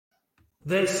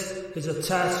This is a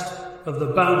test of the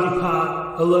Boundary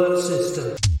Park alert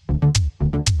system.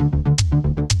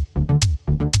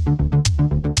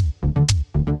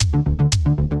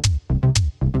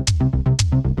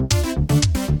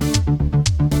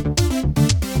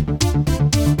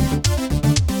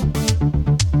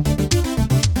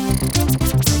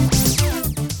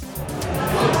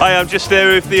 Hi, I'm just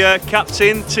here with the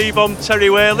captain, T-Bomb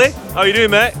Terry Whaley. How are you doing,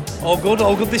 mate? All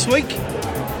good this week.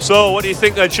 So, what do you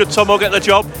think then? Should Tomo get the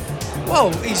job?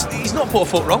 Well, he's not put a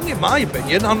foot wrong, in my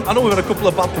opinion. I know we've had a couple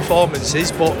of bad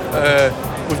performances, but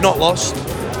we've not lost.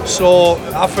 So,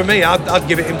 for me, I'd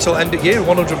give it him till end of year,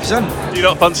 100%. Do you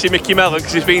not fancy Mickey Mellon?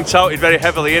 Because he's being touted very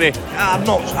heavily, isn't he?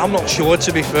 I'm not sure,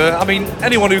 to be fair. I mean,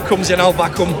 anyone who comes in, I'll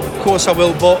back him. Of course I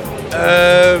will, but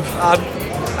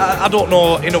I don't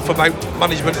know enough about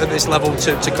management at this level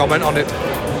to comment on it.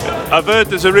 I've heard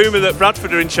there's a rumour that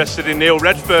Bradford are interested in Neil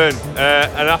Redfern,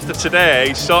 and after today,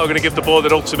 he's sort of going to give the board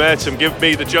an ultimatum: give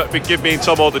me and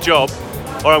Tomo the job,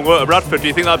 or I'm going to Bradford. Do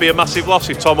you think that'd be a massive loss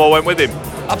if Tomo went with him?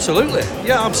 Absolutely,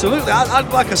 yeah, absolutely.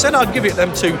 Like I said, I'd give it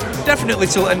them two definitely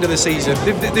till end of the season.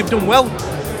 They've done well.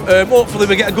 Hopefully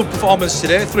we get a good performance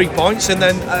today, 3 points, and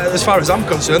then as far as I'm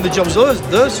concerned, the job's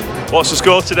theirs. What's the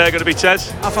score today going to be,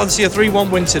 Tez? I fancy a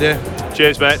 3-1 win today.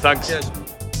 Cheers, mate. Thanks. Cheers.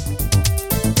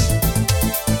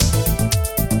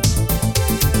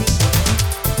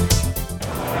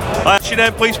 Hi, what's your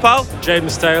name, please, pal?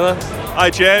 James Taylor. Hi,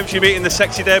 James. You're meeting the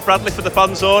sexy Dave Bradley for the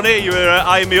fans only. You were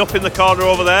eyeing me up in the corner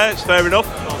over there. It's fair enough.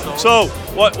 So,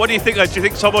 what do you think? Do you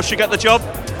think Tomo should get the job?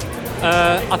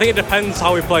 I think it depends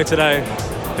how we play today.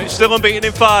 If it's still unbeaten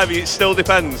in 5, it still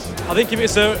depends. I think if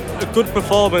it's a good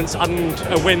performance and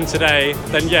a win today,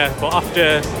 then yeah. But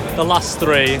after the last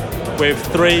 3, with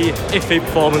 3 iffy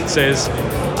performances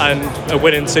and a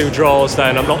win and 2 draws,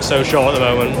 then I'm not so sure at the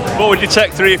moment. What would you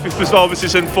take 3 iffy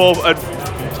performances and 4 and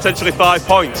potentially 5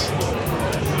 points?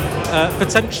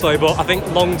 Potentially, but I think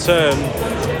long term,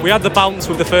 we had the bounce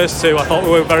with the first 2. I thought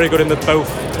we were very good in both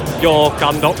York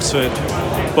and Oxford,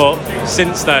 but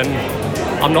since then,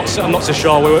 I'm not so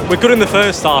sure. We're good in the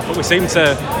first half, but we seem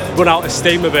to run out of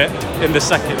steam a bit in the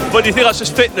second. But do you think that's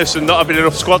just fitness and not having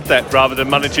enough squad depth rather than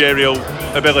managerial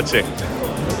ability?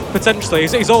 Potentially.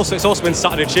 It's also been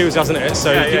Saturday, Tuesday, hasn't it?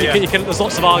 So you can, there's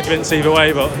lots of arguments either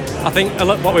way, but I think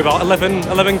what we're about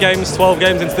 11 games, 12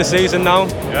 games into the season now.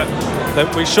 Yeah.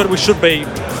 That we should be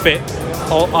fit.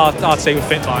 Our team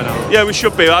fit by now. Yeah, we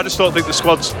should be. I just don't think the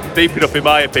squad's deep enough, in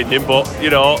my opinion. But you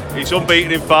know, it's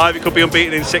unbeaten in 5. It could be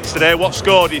unbeaten in 6 today. What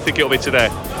score do you think it'll be today?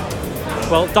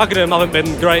 Well, Dagenham haven't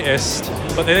been greatest,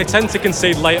 but they tend to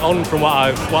concede late on from what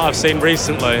I've seen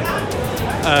recently.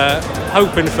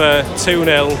 Hoping for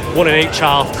 2-0, 1 in each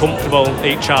half, comfortable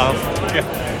each half.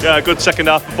 Yeah, a good second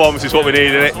half performance is what we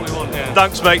need, isn't it? Yeah.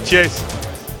 Thanks, mate. Cheers.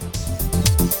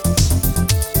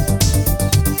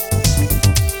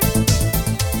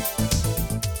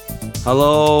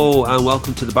 Hello and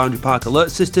welcome to the Boundary Park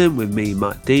alert system with me,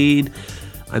 Matt Dean.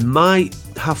 I might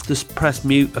have to press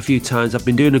mute a few times. I've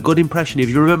been doing a good impression. If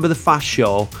you remember the Fast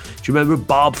Show, do you remember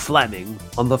Bob Fleming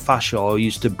on the Fast Show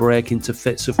used to break into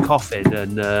fits of coughing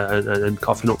and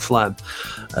coughing up phlegm?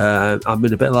 I've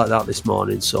been a bit like that this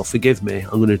morning, so forgive me.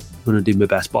 I'm gonna do my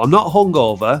best, but I'm not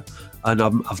hungover. And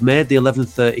I've made the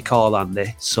 11:30 call,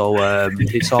 Andy. So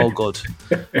it's all good.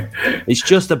 It's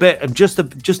just a bit of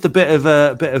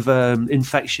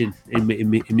infection in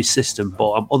my system,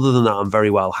 but other than that, I'm very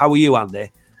well. How are you,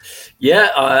 Andy? Yeah,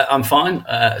 I'm fine.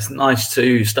 It's nice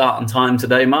to start on time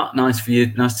today, Matt. Nice for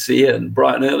you. Nice to see you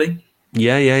bright and early.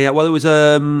 Yeah. Well, it was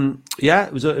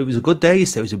it was a good day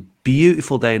yesterday. It was a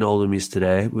beautiful day in Oldham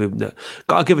yesterday. We've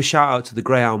got to give a shout out to the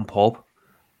Greyhound pub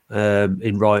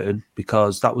in Royton,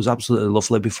 because that was absolutely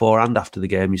lovely before and after the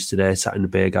game yesterday. Sat in the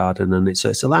beer garden, and it's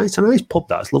a nice pub.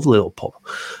 That's a lovely little pub.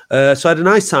 So I had a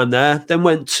nice time there. Then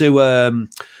went to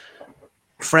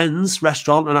Friends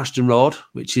restaurant on Ashton Road,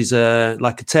 which is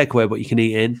like a takeaway, but you can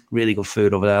eat in. Really good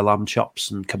food over there, lamb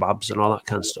chops and kebabs and all that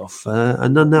kind of stuff.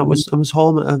 And then I was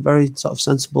home at a very sort of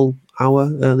sensible hour,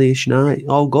 early-ish night.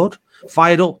 All good.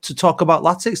 Fired up to talk about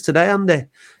Latics today, Andy.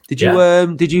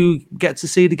 Did you get to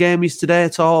see the game yesterday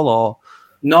at all, or?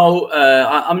 No,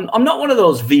 I'm not one of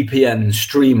those VPN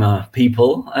streamer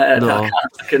people. No.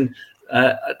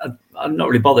 I'm not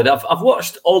really bothered. I've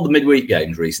watched all the midweek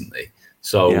games recently,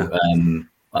 so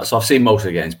so I've seen most of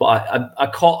the games. But I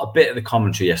caught a bit of the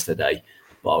commentary yesterday.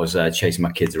 But I was chasing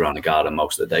my kids around the garden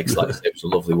most of the day because, like I said, it was a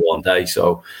lovely warm day.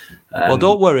 So, well,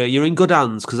 don't worry, you're in good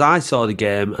hands because I saw the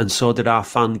game and so did our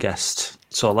fan guest.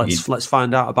 So let's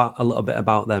find out a little bit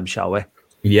about them, shall we?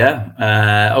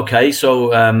 Yeah. Okay.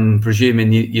 So,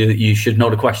 presuming you should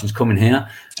know the questions coming here.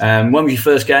 When was your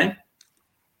first game?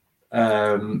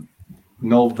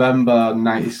 November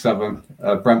 97,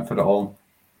 Brentford at home,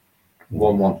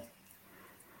 1-1.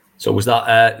 So was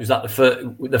that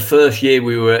the first year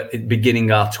we were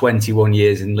beginning our 21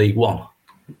 years in League One?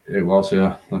 It was,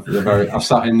 yeah. I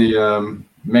sat in the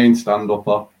main stand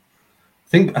upper.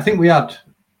 I think we had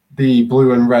the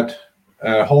blue and red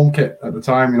home kit at the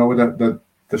time, with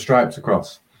the stripes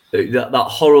across. That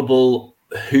horrible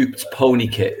hooped pony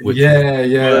kit.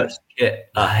 Yeah. Worst kit.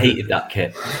 I hated that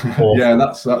kit. Yeah,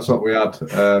 that's what we had.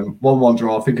 1-1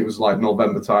 draw. I think it was like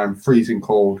November time, freezing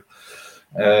cold.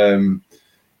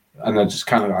 And I just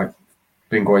kind of like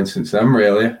been going since then,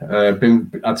 really.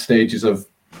 Been at stages of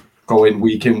going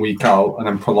week in, week out, and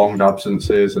then prolonged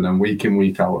absences, and then week in,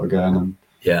 week out again. And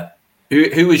yeah.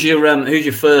 Who was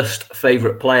your first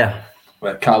favourite player?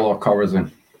 Carlo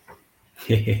Corazin.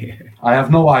 I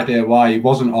have no idea why. He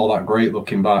wasn't all that great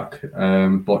looking back,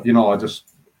 but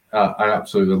I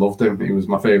absolutely loved him. He was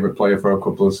my favourite player for a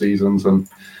couple of seasons, and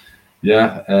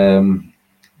I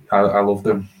loved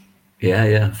him.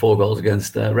 Yeah, 4 goals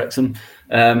against Wrexham.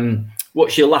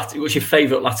 What's your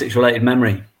favourite Latics related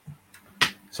memory?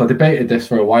 So I debated this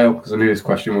for a while because I knew this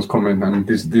question was coming, and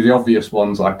there's the obvious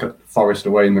ones like at Forest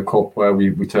away in the Cup where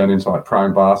we turn into like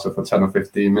prime Barca for 10 or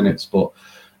 15 minutes. But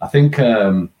I think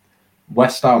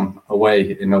West Ham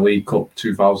away in the League Cup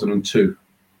 2002.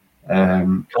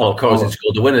 Corazin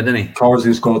scored the winner, didn't he?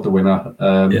 Corazin scored the winner.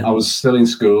 I was still in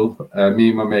school. Me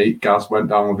and my mate Gaz went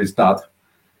down with his dad.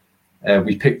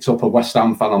 We picked up a West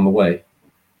Ham fan on the way,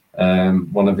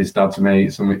 one of his dad's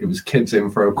mates, and it was kids in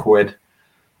for £1.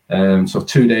 So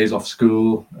 2 days off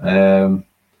school, and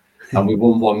we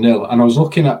won 1-0. And I was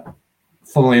looking at,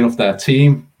 funnily enough, their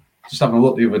team, just having a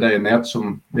look the other day, and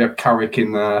they had Carrick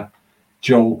in there,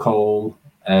 Joel Cole,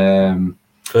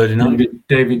 Ferdinand,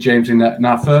 David James in there.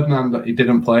 Now Ferdinand, he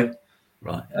didn't play.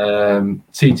 Right.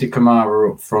 Titi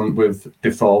Kamara up front with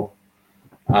Defoe,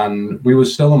 and we were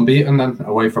still unbeaten then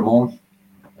away from home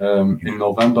in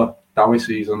November, Dowie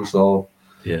season. So.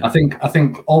 Yeah. I think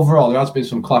overall there has been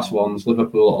some class ones,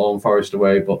 Liverpool at home, Forest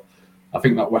away, but I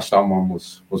think that West Ham one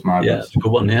was my best. It's a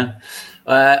good one, yeah.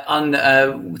 And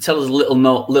tell us a little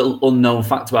unknown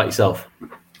fact about yourself.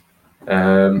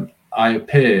 I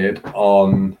appeared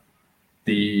on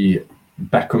the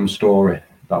Beckham story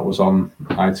that was on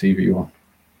ITV1.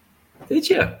 Did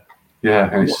you?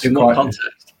 Yeah, and in what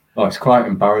context? Oh, it's quite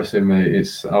embarrassing,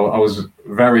 mate. I was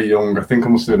very young. I think I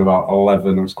must have been about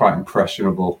 11. I was quite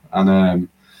impressionable. And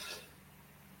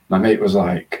my mate was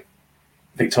like,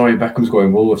 Victoria Beckham's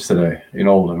going Wolves today in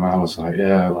Oldham. I was like,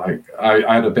 yeah, like I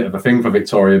had a bit of a thing for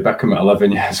Victoria Beckham at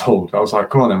 11 years old. I was like,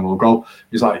 come on then, we'll go.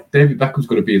 He's like, David Beckham's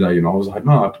going to be there, I was like,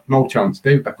 no chance.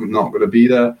 David Beckham's not going to be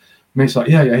there. Mate's like,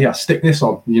 yeah, stick this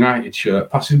on, United shirt.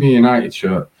 Passes me a United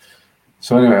shirt.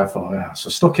 So anyway, I thought, yeah, so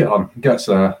stuck it on, gets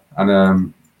there,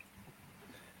 and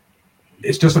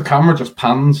it's just the camera just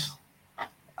pans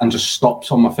and just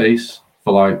stops on my face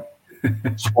for like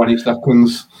 20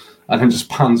 seconds and then just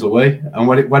pans away. And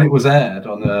when it was aired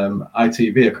on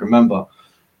ITV, I can remember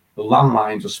the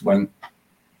landline just went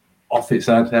off its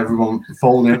head. Everyone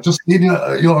phoning, just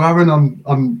you're Aaron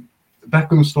on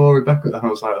Beckham's story, Beckham. And I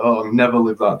was like, oh, I've never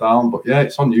lived that down. But yeah,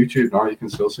 it's on YouTube now. You can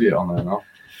still see it on there now.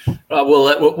 Right,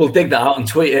 we'll dig that out and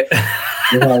tweet it.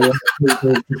 Yeah.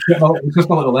 It's just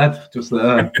a little head, just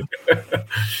there.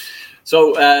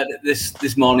 So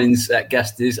this morning's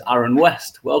guest is Aaron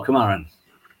West. Welcome, Aaron.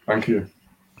 Thank you.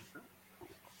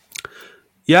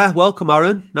 Yeah, welcome,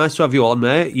 Aaron. Nice to have you on,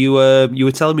 mate. You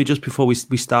were telling me just before we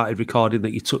started recording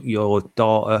that you took your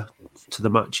daughter to the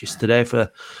match yesterday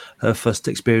for her first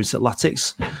experience at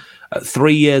Latics. At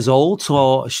 3 years old,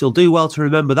 so she'll do well to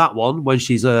remember that one when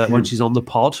she's on the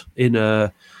pod in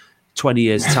 20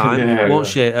 years' time, won't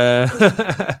she?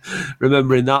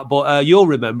 Remembering that, but you'll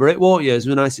remember it, won't you? It was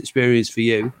a nice experience for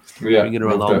you, bringing her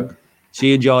along. It.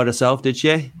 She enjoyed herself, did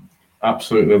she?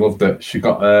 Absolutely loved it. She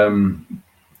got.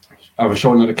 I was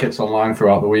showing her the kits online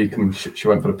throughout the week, and she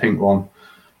went for the pink one,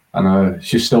 and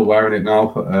she's still wearing it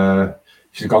now.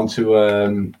 She's gone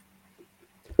to.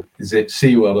 Is it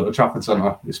SeaWorld at the Trafford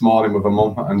Centre this morning with her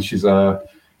mum, and she's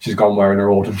gone wearing her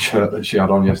Oldham shirt that she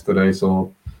had on yesterday.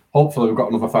 So hopefully we've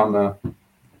got another fan there.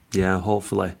 Yeah,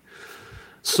 hopefully.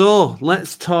 So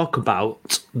let's talk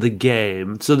about the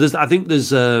game. So there's obviously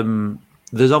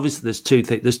two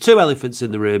things. There's two elephants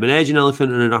in the room: an Asian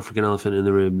elephant and an African elephant in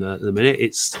the room. At the minute,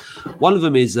 it's one of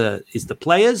them is the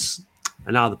players,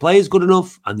 and are the players good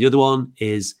enough, and the other one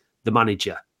is the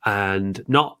manager. And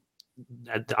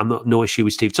I'm not no issue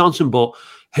with Steve Thompson, but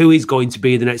who is going to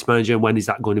be the next manager and when is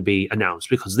that going to be announced?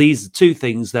 Because these are two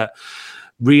things that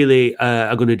really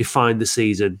are going to define the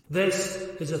season. This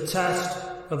is a test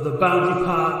of the Boundary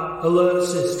Park alert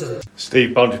system.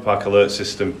 Steve, Boundary Park alert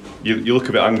system. You look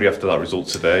a bit angry after that result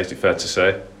today. Is it fair to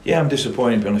say? Yeah, I'm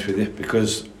disappointed, to be honest with you,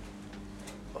 because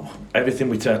everything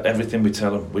we tell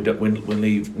them, we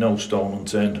leave no stone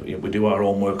unturned. We do our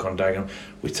own work on Dagenham.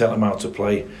 We tell them how to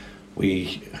play.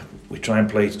 We try and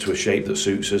play to a shape that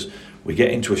suits us. We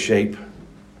get into a shape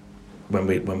when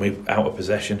we're out of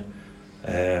possession.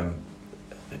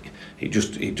 It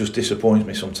just disappoints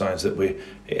me sometimes that it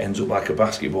ends up like a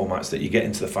basketball match, that you get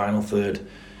into the final third,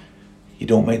 you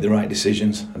don't make the right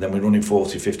decisions, and then we're running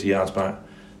 40, 50 yards back.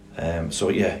 So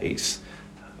yeah,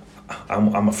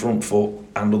 I'm a front foot,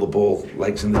 handle the ball,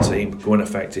 legs in the team, go and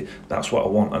affect it. That's what I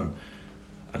want,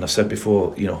 and I said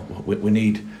before, you know,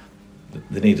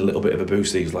 they need a little bit of a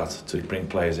boost, these lads, to bring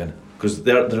players in, because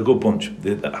they're a good bunch.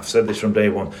 I've said this from day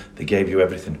one. They gave you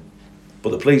everything. But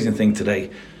the pleasing thing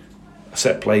today, a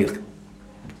set play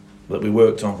that we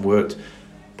worked,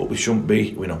 but we shouldn't be.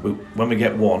 You know, when we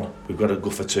get one, we've got to go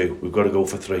for two. We've got to go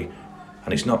for three.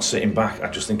 And it's not sitting back. I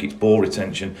just think it's ball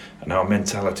retention and our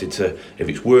mentality to, if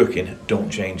it's working, don't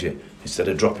change it, instead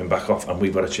of dropping back off. And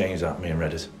we've got to change that, me and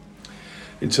Redders.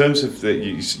 In terms of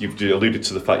you've alluded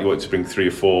to the fact you want to bring 3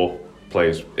 or 4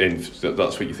 players in.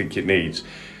 That's what you think it needs.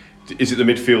 Is it the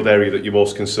midfield area that you're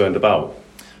most concerned about?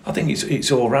 I think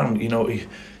it's all round. You know, in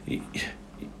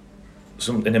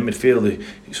the midfield,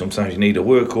 sometimes you need a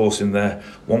workhorse in there.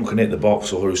 One can hit the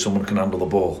box, or someone can handle the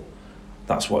ball.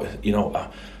 That's what, you know.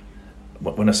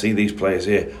 When I see these players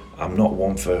here, I'm not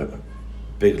one for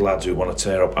big lads who want to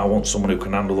tear up. I want someone who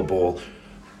can handle the ball,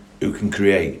 who can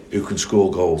create, who can score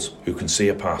goals, who can see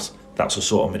a pass. That's the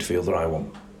sort of midfielder I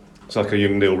want. It's like a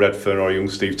young Neil Redfern or a young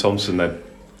Steve Thompson then.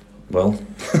 Well,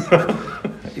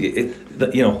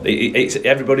 it's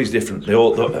everybody's different.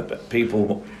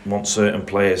 People want certain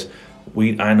players.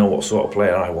 I know what sort of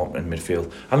player I want in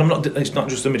midfield, and it's not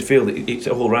just the midfield. It's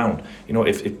all round. You know,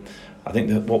 if I think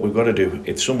that what we've got to do,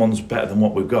 if someone's better than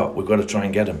what we've got to try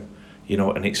and get them. You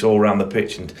know, and it's all around the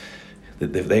pitch, and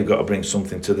they've got to bring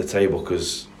something to the table,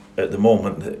 because at the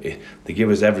moment they give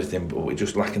us everything, but we're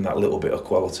just lacking that little bit of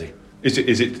quality. Is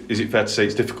it fair to say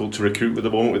it's difficult to recruit at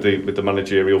the moment with the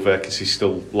managerial vacancy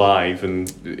still live,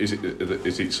 and is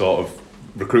it sort of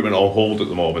recruitment on hold at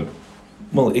the moment?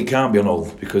 Well, it can't be on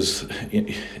hold, because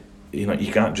you know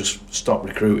you can't just stop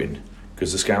recruiting,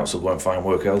 because the scouts will go and find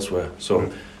work elsewhere.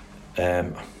 So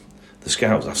the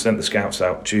scouts, I've sent the scouts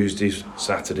out Tuesdays,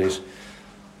 Saturdays,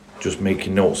 just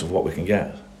making notes of what we can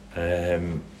get.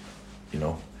 You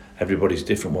know, everybody's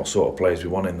different what sort of players we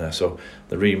want in there. So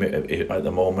the remit at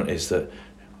the moment is that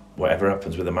whatever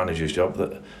happens with the manager's job,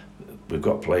 that we've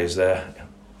got players there,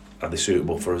 are they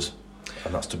suitable for us,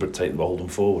 and that's to take the Oldham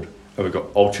forward. And we've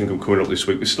got Altrincham coming up this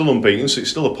week. We're still unbeaten, so it's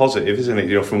still a positive, isn't it?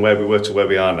 You know, from where we were to where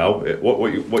we are now. What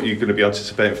are you going to be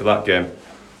anticipating for that game?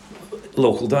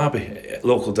 Local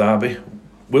derby.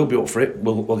 We'll be up for it.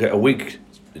 We'll get a week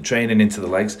training into the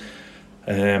legs.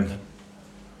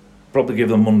 Probably give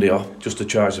them Monday off just to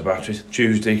charge the batteries.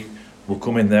 Tuesday we'll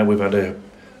come in there. We've had a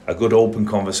good open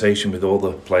conversation with all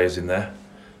the players in there.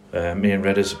 Me and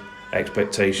Redders'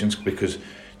 expectations, because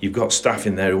you've got staff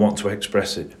in there who want to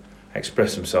express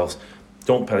themselves.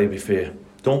 Don't play with fear.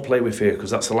 Don't play with fear, because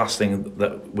that's the last thing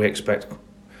that we expect.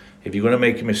 If you're going to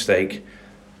make a mistake,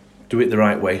 do it the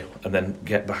right way and then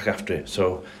get back after it.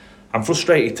 So I'm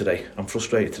frustrated today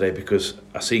because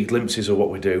I see glimpses of what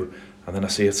we do, and then I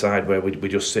see a side where we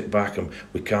just sit back and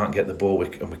we can't get the ball,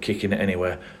 and we're kicking it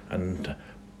anywhere, and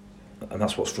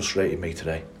that's what's frustrating me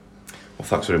today. Well,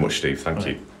 thanks very much, Steve. Thank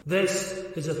you. This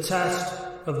is a test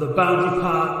of the Boundary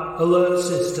Park alert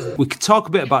system. We could talk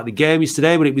a bit about the game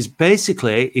yesterday, but it was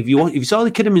basically, if you saw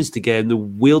the Kidderminster game, the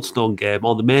Wealdstone game,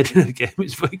 or the Maidenhead game,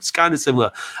 it's kind of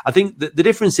similar. I think the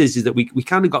difference is that we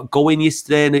kind of got going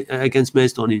yesterday against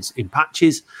Maidstone in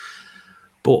patches,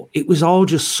 but it was all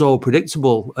just so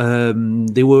predictable.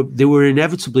 They were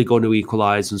inevitably going to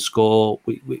equalise and score.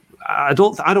 I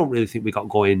don't really think we got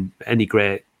going any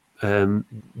great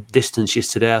distance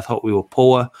yesterday. I thought we were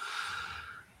poor.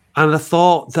 And I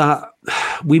thought that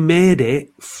we made it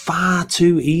far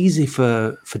too easy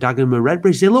for Dagenham and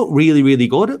Redbridge. They look really, really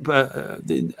good.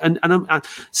 And I'm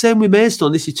same with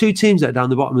Maidstone. This is 2 teams that are down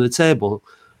the bottom of the table.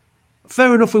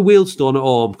 Fair enough with Wealdstone at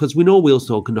home, because we know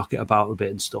Wealdstone can knock it about a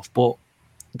bit and stuff. But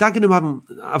Dagenham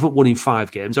haven't won in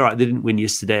 5 games. All right, they didn't win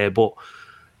yesterday, but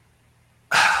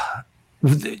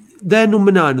their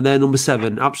number 9 and their number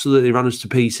 7 absolutely ran us to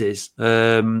pieces.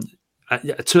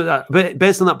 Based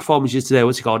on that performance yesterday,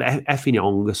 what's he called,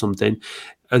 Effingham or something?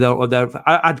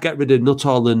 I'd get rid of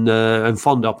Nuttall and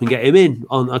Fondop and get him in,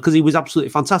 because he was absolutely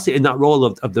fantastic in that role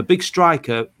of the big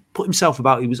striker put himself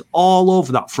about. He was all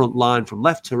over that front line from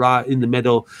left to right, in the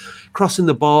middle, crossing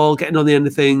the ball, getting on the end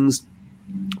of things.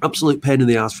 Absolute pain in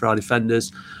the ass for our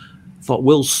defenders. I thought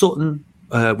Will Sutton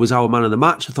was our man of the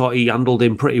match. I thought he handled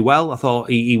him pretty well. I thought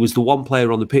he was the one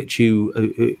player on the pitch who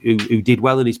did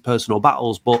well in his personal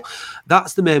battles. But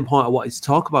that's the main point I wanted to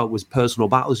talk about, was personal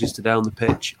battles yesterday on the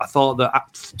pitch. I thought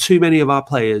that too many of our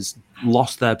players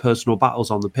lost their personal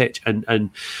battles on the pitch, and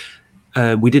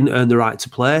we didn't earn the right to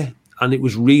play. And it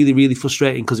was really, really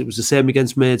frustrating, because it was the same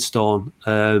against Maidstone.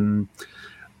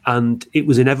 And it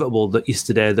was inevitable that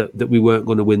yesterday that we weren't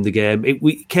going to win the game.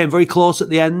 We came very close at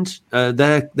the end.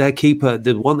 Their keeper,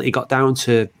 the one that he got down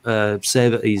to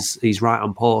save at his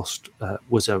right-hand post,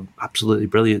 was an absolutely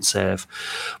brilliant save.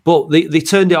 But they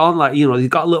turned it on, like, they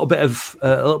got a little bit of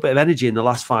energy in the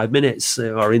last 5 minutes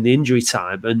or in the injury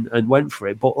time and went for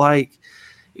it. But like,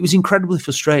 it was incredibly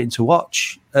frustrating to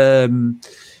watch.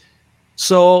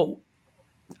 So,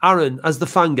 Aaron, as the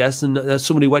fan guest and as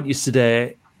somebody who went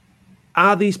yesterday,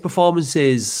 are these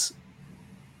performances,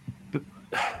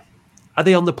 are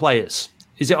they on the players?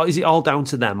 Is it all down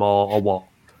to them or what?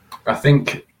 I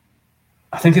think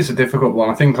it's a difficult one.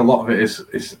 I think a lot of it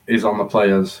is on the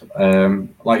players.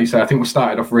 Like you said, I think we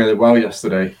started off really well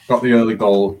yesterday. Got the early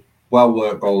goal, well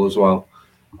worked goal as well.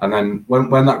 And then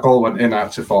when that goal went in, I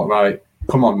actually thought, right,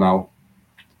 come on now,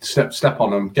 step on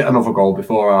them, get another goal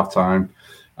before half time.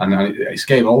 And it's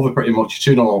game over pretty much,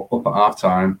 2-0 up at half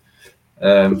time.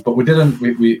 But we didn't.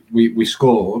 We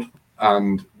scored,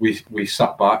 and we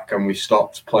sat back and we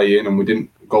stopped playing, and we didn't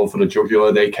go for the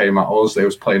jugular. They came at us. They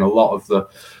was playing a lot of the.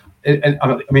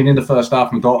 I mean, in the first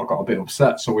half, my daughter got a bit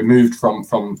upset, so we moved from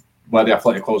where the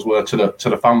athletic clothes were to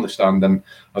the family stand, and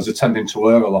I was attending to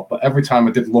her a lot. But every time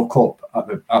I did look up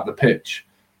at the pitch,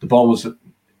 the ball was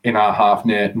in our half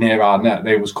near our net.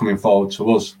 They was coming forward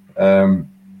to us.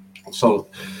 So.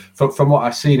 From what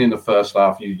I've seen in the first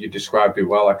half, you described it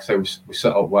well. Like I say, we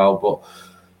set up well, but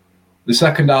the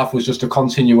second half was just a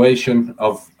continuation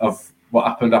of what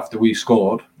happened after we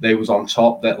scored. They was on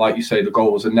top. That, like you say, the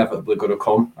goal was inevitably going to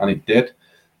come, and it did.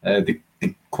 They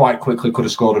quite quickly could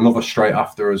have scored another straight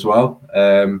after as well,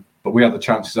 but we had the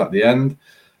chances at the end.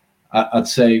 I'd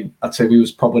say we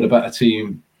was probably the better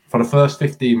team for the first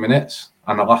 15 minutes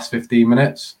and the last 15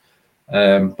 minutes,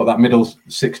 but that middle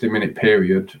 60-minute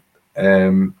period.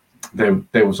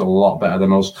 They was a lot better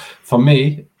than us. For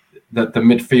me, the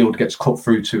midfield gets cut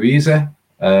through too easy.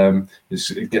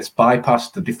 It gets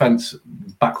bypassed. The defence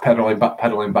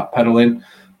backpedaling.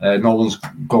 No one's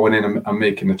going in and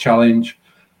making the challenge.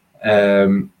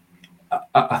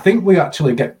 I think we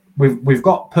actually we've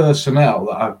got personnel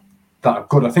that are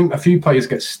good. I think a few players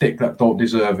get stick that don't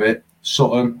deserve it.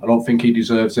 Sutton, I don't think he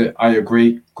deserves it. I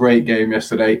agree. Great game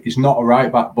yesterday. He's not a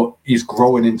right back, but he's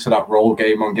growing into that role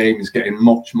game on game. He's getting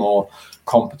much more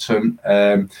competent.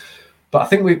 But I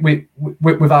think we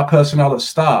with our personnel at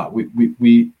start,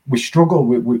 we struggle.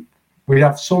 We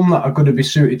have some that are going to be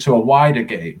suited to a wider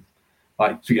game,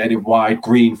 like to get in wide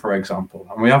green, for example.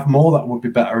 And we have more that would be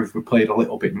better if we played a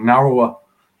little bit narrower.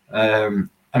 And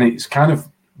it's kind of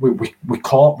we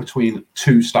caught between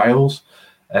two styles.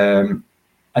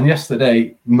 And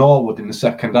yesterday, Norwood in the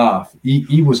second half,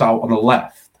 he was out on the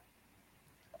left,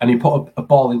 and he put a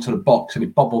ball into the box, and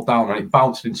it bobbled down, and it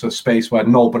bounced into a space where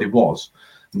nobody was.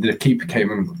 And the keeper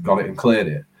came and got it and cleared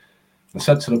it. I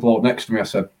said to the bloke next to me, I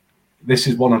said, "This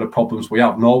is one of the problems we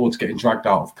have. Norwood's getting dragged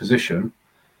out of position,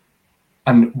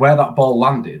 and where that ball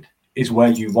landed is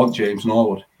where you want James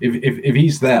Norwood. If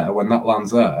he's there when that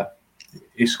lands there,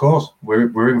 he scores.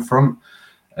 We're in front."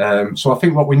 So I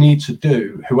think what we need to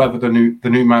do, whoever the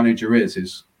new manager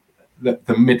is that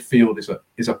the midfield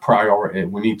is a priority.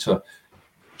 We need to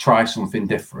try something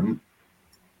different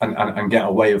and get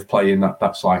a way of playing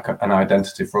that's like an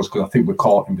identity for us, because I think we're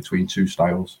caught in between two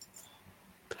styles.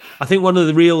 I think one of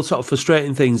the real sort of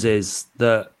frustrating things is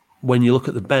that when you look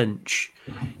at the bench,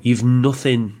 you've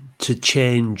nothing to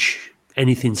change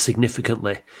anything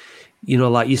significantly.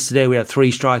 Like yesterday we had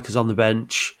 3 strikers on the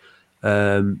bench.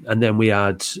 And then we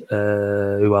had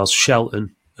who else?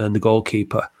 Shelton and the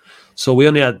goalkeeper. So we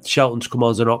only had Shelton to come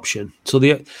on as an option. So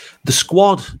the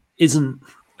squad isn't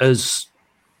as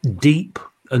deep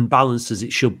and balanced as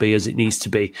it should be, as it needs to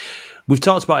be. We've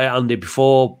talked about it, Andy,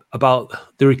 before, about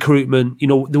the recruitment.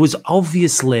 There was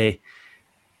obviously,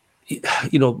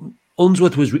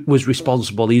 Unsworth was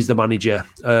responsible. He's the manager.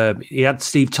 He had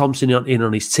Steve Thompson in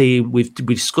on his team. We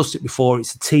discussed it before.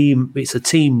 It's a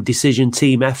team decision,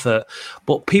 team effort.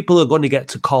 But people are going to get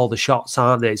to call the shots,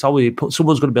 aren't they? It's always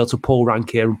someone's going to be able to pull rank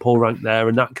here and pull rank there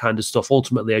and that kind of stuff.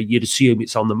 Ultimately, you'd assume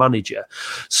it's on the manager.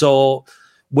 So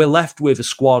we're left with a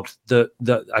squad that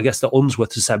I guess that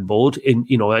Unsworth assembled in,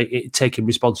 taking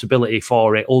responsibility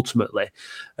for it ultimately.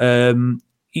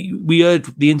 We heard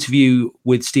the interview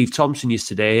with Steve Thompson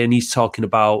yesterday, and he's talking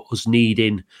about us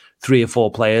needing 3 or 4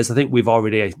 players. I think we've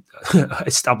already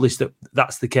established that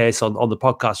that's the case on the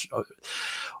podcast.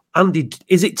 Andy,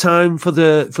 is it time for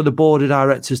the board of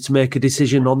directors to make a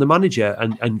decision on the manager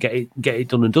and get it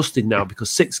done and dusted now? Because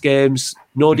 6 games,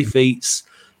 no defeats.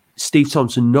 Steve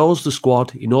Thompson knows the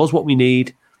squad. He knows what we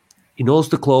need. He knows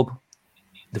the club.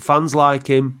 The fans like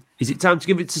him. Is it time to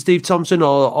give it to Steve Thompson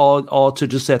or to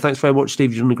just say, thanks very much,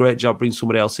 Steve, you've done a great job, bring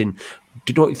somebody else in?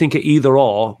 Don't you think at either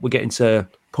or we're getting to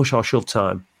push or shove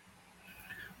time?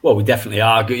 Well, we definitely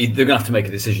are. They're going to have to make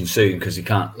a decision soon because you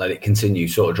can't let it continue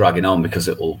sort of dragging on because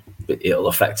it'll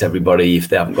affect everybody if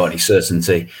they haven't got any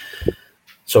certainty.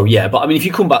 So, yeah, but I mean, if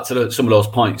you come back to some of those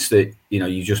points that,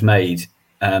 you just made,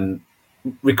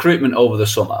 recruitment over the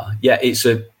summer,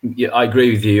 I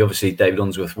agree with you. Obviously, David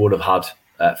Unsworth would have had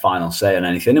final say on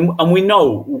anything. And we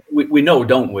know,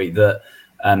 don't we, that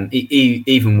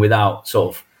even without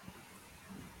sort of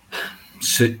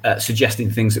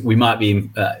suggesting things that we might be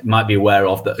aware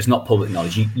of that is not public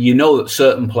knowledge. You know that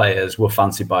certain players were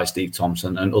fancied by Steve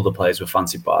Thompson and other players were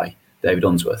fancied by David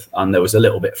Unsworth, and there was a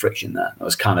little bit of friction there. That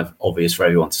was kind of obvious for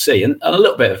everyone to see, and a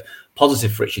little bit of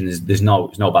positive friction is there's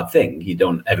no bad thing. You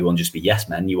don't everyone just be yes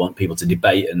men. You want people to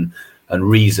debate and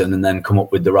reason and then come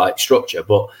up with the right structure.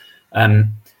 But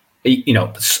some of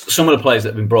the players that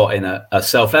have been brought in are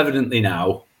self-evidently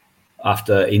now,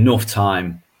 after enough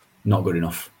time, not good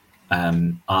enough.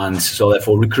 And so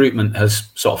therefore recruitment has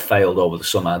sort of failed over the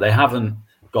summer. They haven't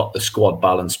got the squad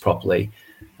balanced properly.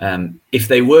 If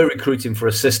they were recruiting for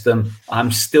a system,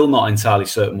 I'm still not entirely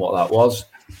certain what that was,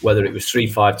 whether it was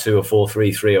 3-5-2 or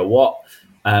 4-3-3 or what.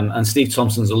 And Steve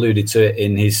Thompson's alluded to it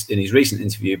in his recent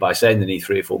interview by saying they need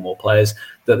 3 or 4 more players,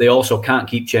 that they also can't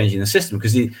keep changing the system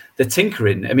because they're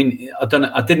tinkering. I mean,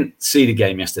 I didn't see the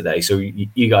game yesterday, so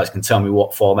you guys can tell me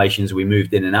what formations we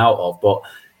moved in and out of. But,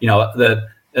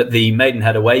 at the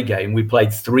Maidenhead away game, we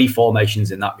played 3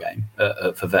 formations in that game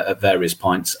at various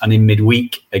points. And in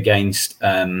midweek against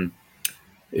who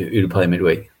did we play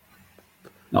midweek?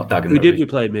 Not Dagenham. Who did we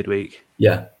play midweek?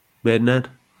 Yeah. Maidenhead?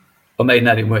 Or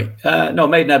Maidenhead in week? No,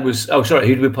 Maidenhead was... Oh, sorry.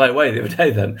 Who did we play away the other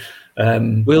day then?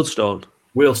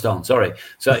 Wealdstone, sorry.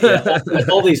 So yeah,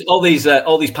 all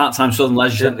these part-time Southern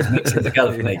Leisure centres mixing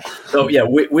together for me. So yeah,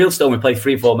 Wealdstone we played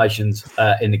 3 formations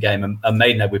in the game, and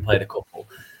Maidenhead we played a couple.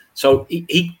 So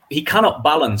he cannot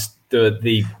balance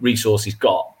the resource he's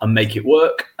got and make it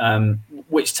work,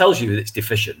 which tells you that it's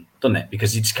deficient, doesn't it?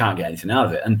 Because you just can't get anything out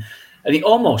of it, and it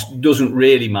almost doesn't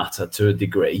really matter to a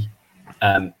degree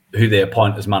who they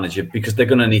appoint as manager, because they're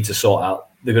going to need to sort out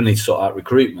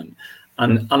recruitment,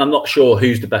 and I'm not sure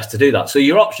who's the best to do that. So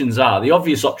your options are, the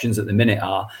obvious options at the minute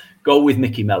are go with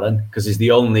Mickey Mellon because he's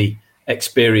the only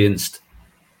experienced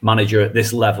manager at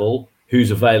this level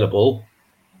who's available.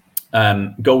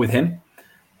 Go with him,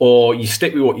 or you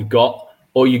stick with what you've got,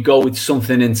 or you go with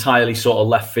something entirely sort of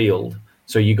left field.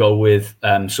 So you go with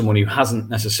someone who hasn't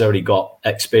necessarily got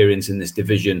experience in this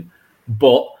division,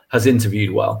 but has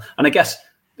interviewed well. And I guess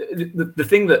the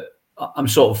thing that I'm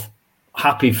sort of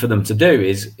happy for them to do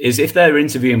is if they're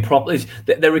interviewing properly,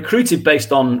 they're recruited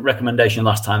based on recommendation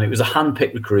last time. It was a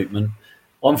hand-picked recruitment.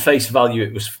 On face value,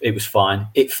 it was fine.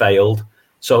 It failed.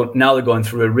 So now they're going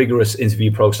through a rigorous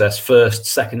interview process, first,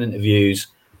 second interviews,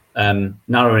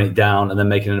 narrowing it down and then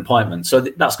making an appointment. So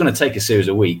that's going to take a series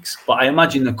of weeks. But I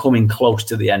imagine they're coming close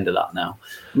to the end of that now.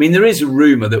 I mean, there is a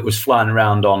rumour that was flying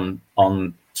around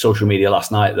on social media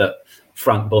last night that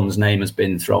Frank Bunn's name has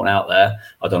been thrown out there.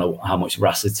 I don't know how much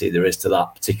veracity there is to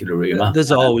that particular rumour.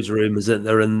 There's always rumours, isn't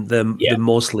there? And they're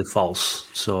mostly false.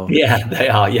 So yeah, they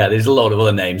are. Yeah, there's a lot of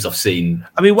other names I've seen.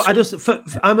 I mean,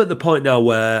 I'm at the point now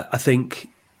where I think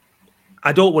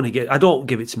I don't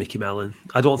give it to Mickey Mellon.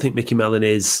 I don't think Mickey Mellon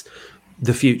is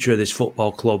the future of this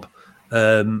football club.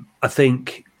 I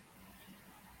think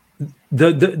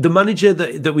the manager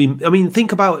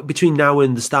think about between now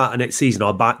and the start of next season,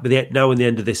 or now and the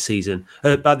end of this season,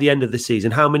 at the end of this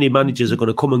season, how many managers are going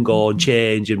to come and go and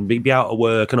change and be out of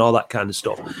work and all that kind of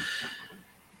stuff.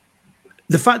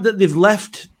 The fact that they've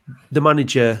left the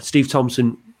manager, Steve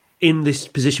Thompson, in this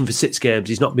position for 6 games,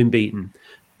 he's not been beaten.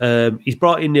 He's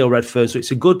brought in Neil Redfern, so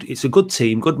it's a good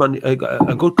team,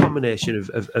 a good combination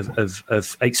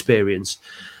of experience.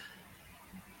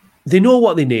 They know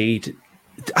what they need.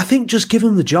 I think just give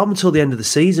them the job until the end of the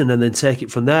season and then take it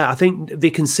from there. I think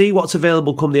they can see what's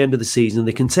available come the end of the season.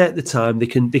 They can take the time. They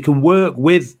can work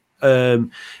with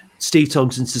Steve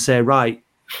Thompson to say, right,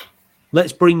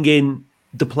 let's bring in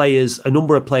the players, a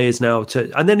number of players now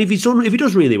and then if he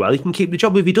does really well, he can keep the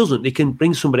job. If he doesn't, he can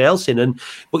bring somebody else in.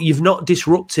 But you've not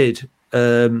disrupted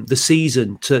the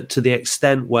season to the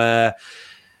extent where,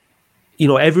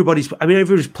 everybody's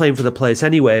playing for the players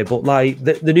anyway, but like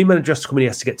the new manager has to come in, he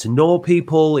has to get to know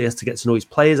people, he has to get to know his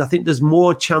players. I think there's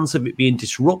more chance of it being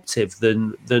disruptive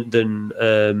than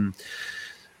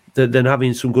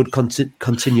having some good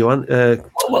continuation.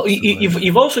 Well,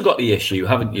 you've also got the issue,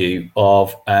 haven't you,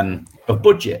 of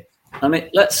budget. I mean,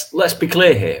 let's be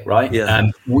clear here, right?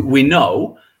 Yeah. We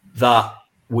know that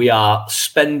we are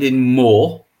spending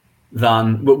more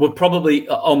than we're probably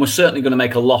almost certainly going to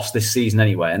make a loss this season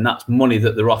anyway, and that's money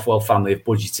that the Rothwell family have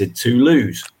budgeted to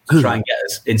lose to try and get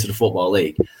us into the Football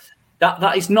League.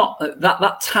 That is not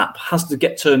that tap has to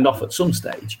get turned off at some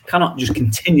stage. Cannot just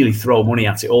continually throw money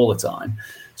at it all the time.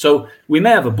 So we may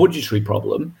have a budgetary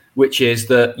problem, which is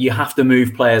that you have to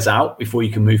move players out before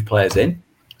you can move players in.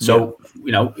 So,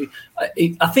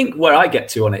 I think where I get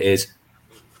to on it is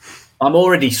I'm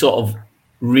already sort of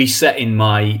resetting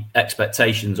my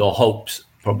expectations or hopes,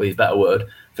 probably is a better word,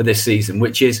 for this season,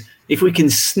 which is if we can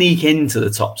sneak into the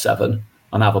top 7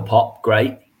 and have a pop,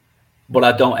 great. But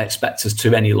I don't expect us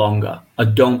to any longer. I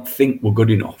don't think we're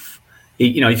good enough.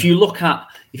 If you look at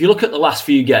the last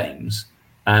few games,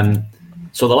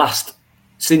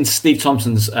 since Steve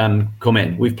Thompson's come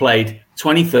in, we've played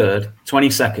 23rd,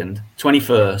 22nd,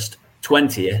 21st,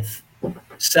 20th,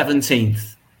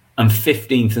 17th, and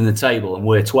 15th in the table, and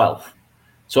we're 12th.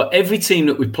 So every team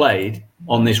that we've played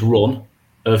on this run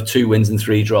of 2 wins and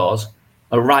 3 draws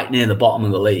are right near the bottom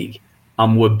of the league,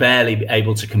 and we're barely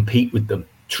able to compete with them,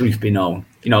 truth be known.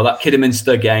 That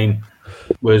Kidderminster game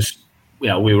was, we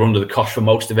were under the cosh for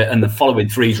most of it, and the following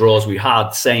 3 draws we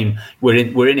had, same, we're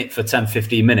in it for 10,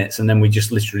 15 minutes, and then we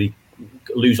just literally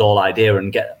lose all idea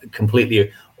and get completely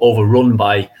overrun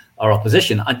by our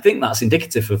opposition. I think that's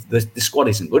indicative of the squad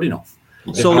isn't good enough.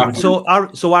 So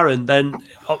Aaron, then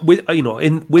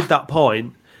with that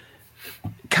point,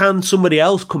 can somebody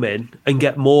else come in and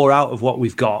get more out of what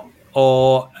we've got,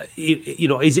 or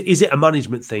is it a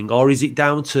management thing, or is it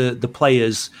down to the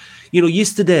players?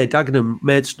 Yesterday, Dagenham,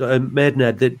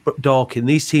 Maidenhead, Dorking,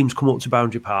 these teams come up to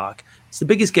Boundary Park. It's the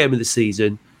biggest game of the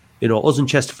season. Us and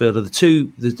Chesterfield are the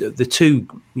two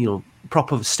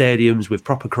proper stadiums with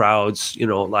proper crowds,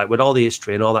 like with all the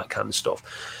history and all that kind of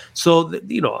stuff. So,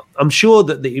 I'm sure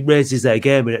that it raises their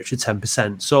game an extra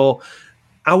 10%. So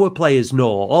our players know,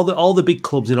 all the big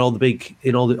clubs in all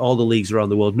the leagues around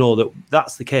the world know that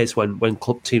that's the case when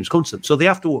club teams come to them. So they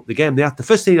have to up the game. The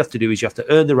first thing you have to do is you have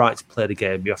to earn the right to play the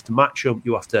game. You have to match them.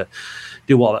 You have to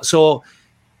do all that. So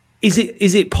is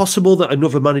it possible that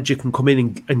another manager can come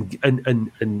in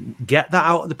and get that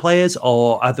out of the players,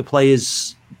 or are the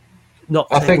players not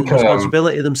taking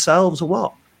responsibility themselves, or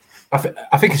what? I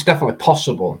think it's definitely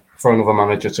possible for another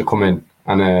manager to come in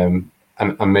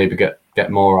and maybe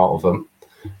get more out of them.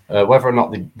 Whether or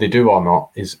not they do or not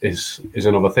is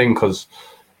another thing. Because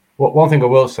one thing I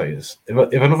will say is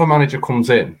if another manager comes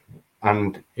in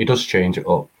and he does change it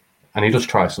up and he does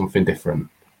try something different,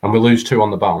 and we lose 2 on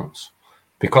the bounce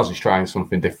because he's trying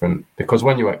something different. Because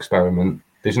when you experiment,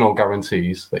 there's no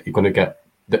guarantees that you're going to get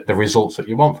the results that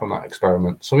you want from that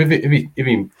experiment. So if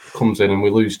he comes in and we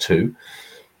lose 2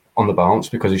 on the bounce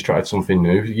because he's tried something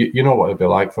new, you know what it'll be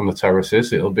like from the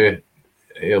terraces. It'll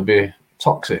be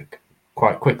toxic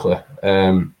quite quickly.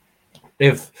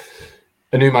 If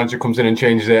a new manager comes in and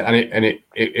changes it and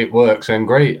it works, then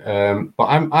great. But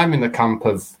I'm in the camp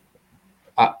of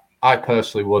I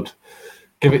personally would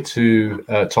give it to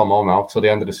Tom Hall now till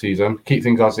the end of the season, keep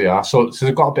things as they are. So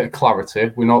they've got a bit of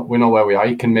clarity. We know where we are.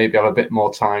 He can maybe have a bit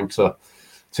more time to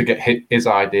get his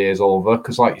ideas over,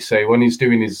 because like you say, when he's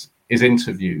doing his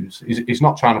interviews, he's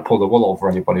not trying to pull the wool over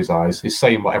anybody's eyes. He's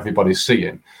saying what everybody's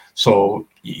seeing. So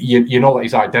you know that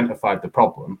he's identified the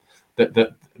problem.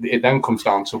 That it then comes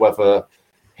down to whether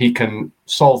he can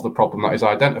solve the problem that is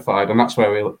identified, and that's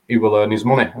where he will earn his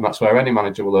money, and that's where any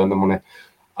manager will earn the money.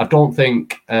 I don't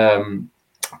think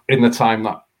in the time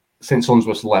that since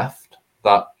Unsworth left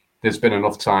that there's been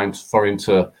enough time for him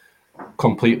to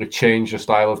completely change the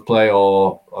style of play,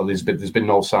 or there's been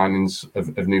no signings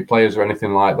of new players or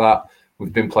anything like that.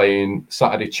 We've been playing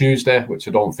Saturday, Tuesday, which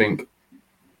I don't think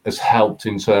has helped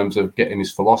in terms of getting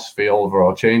his philosophy over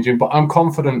or changing. But I'm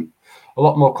confident, a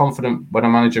lot more confident, when a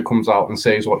manager comes out and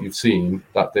says what you've seen,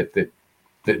 that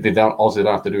they don't, all they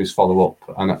have to do is follow up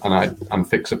and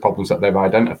fix the problems that they've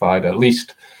identified. At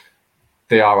least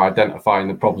they are identifying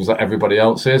the problems that everybody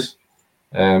else is.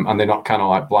 And they're not kind of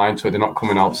like blind to it. They're not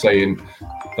coming out saying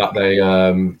that they.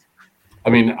 I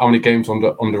mean, how many games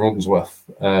under Unsworth?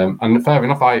 And fair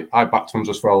enough, I backed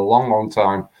Unsworth for a long, long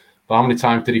time, but how many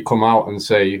times did he come out and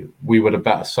say we were the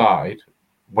better side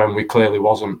when we clearly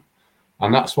wasn't?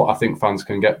 And that's what I think fans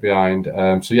can get behind.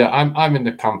 So yeah, I'm in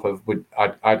the camp of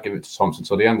I'd give it to Thompson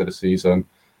till the end of the season.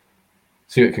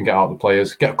 See what we can get out of the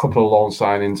players. Get a couple of loan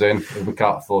signings in if we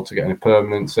can't afford to get any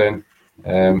permanents in,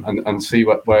 and see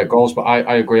where it goes. But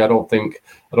I agree. I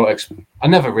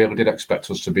never really did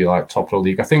expect us to be like top of the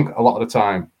league. I think a lot of the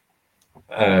time,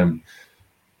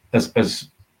 as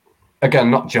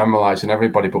again, not generalising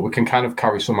everybody, but we can kind of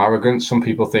carry some arrogance. Some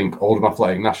people think Oldham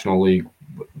Athletic National League.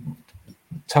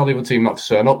 Tell the other team not to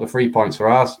turn up. The 3 points are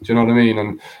ours. Do you know what I mean?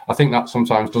 And I think that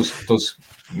sometimes does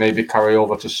maybe carry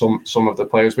over to some of the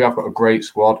players. We have got a great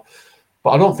squad, but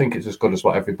I don't think it's as good as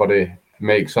what everybody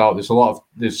makes out.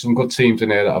 There's some good teams in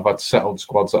here that have had settled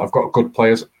squads that have got good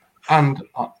players. And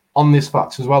on this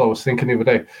fact as well, I was thinking the other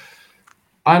day,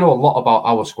 I know a lot about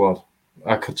our squad.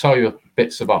 I could tell you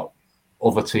bits about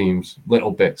other teams,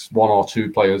 little bits, one or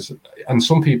two players. And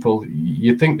some people,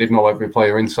 you'd think they'd know every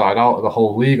player inside out of the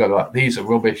whole league. Or like, these are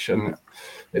rubbish. And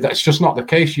that's just not the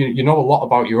case. You know a lot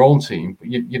about your own team, but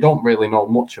you don't really know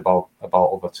much about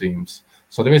other teams.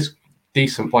 So there is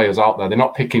decent players out there. They're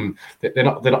not picking. They're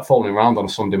not falling around on a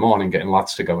Sunday morning getting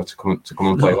lads together to come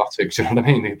and play Latics. You know what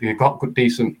I mean? They've got good,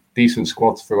 decent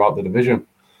squads throughout the division.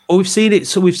 Well, we've seen it.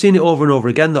 So we've seen it over and over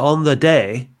again that on the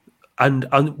day. And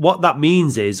what that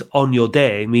means is on your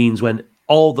day means when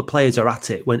all the players are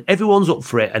at it, when everyone's up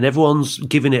for it and everyone's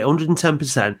giving it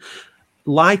 110%,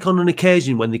 like on an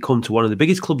occasion when they come to one of the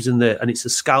biggest clubs and it's a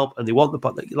scalp and they want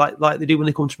the like they do when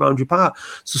they come to Boundary Park.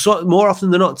 So more often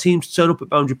than not, teams turn up at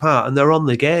Boundary Park and they're on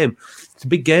the game. It's a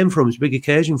big game for them. It's a big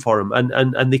occasion for them,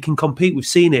 and they can compete. We've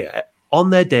seen it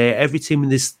on their day. Every team in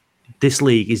this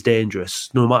league is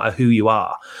dangerous, no matter who you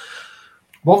are.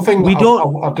 One thing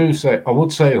I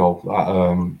would say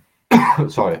though,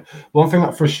 sorry. One thing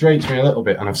that frustrates me a little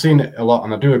bit, and I've seen it a lot,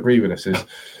 and I do agree with this, is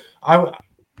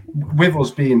with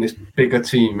us being this bigger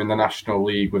team in the National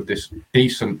League with this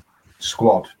decent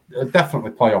squad, definitely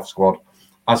playoff squad,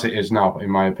 as it is now, in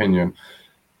my opinion,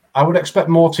 I would expect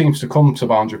more teams to come to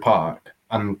Boundary Park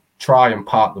and try and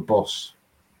park the bus,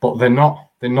 but they're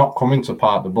not coming to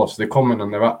park the bus. They're coming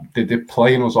and they're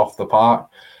playing us off the park.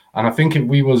 And I think if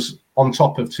we was on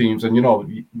top of teams, and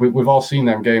we've all seen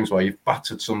them games where you've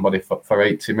battered somebody for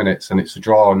 80 minutes and it's a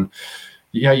draw, and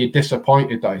yeah, you're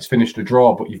disappointed that it's finished a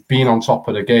draw, but you've been on top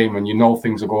of the game and you know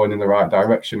things are going in the right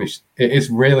direction. It is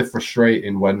really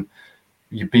frustrating when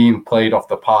you're being played off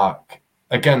the park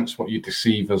against what you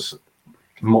perceive as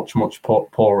much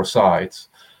poorer sides.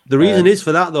 The reason is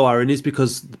for that, though, Aaron, is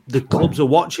because the clubs are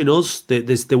watching us.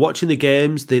 They're watching the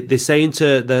games. They're saying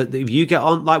if you get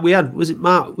on, like we had, was it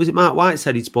Mark White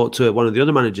said he spoke to one of the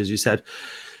other managers who said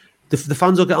the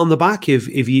fans will get on the back if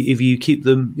you keep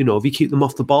them, if you keep them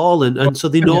off the ball, and so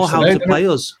they know how to play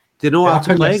us. They know how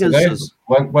to play against us.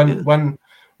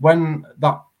 When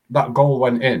that goal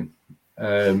went in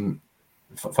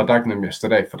for Dagenham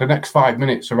yesterday, for the next 5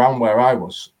 minutes around where I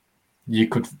was,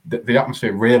 the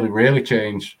atmosphere really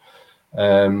changed,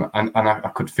 and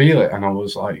I could feel it, and I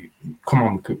was like, come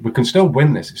on, we can still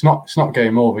win this. It's not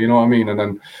game over, you know what I mean? And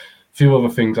then a few other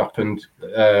things happened.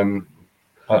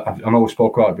 I know we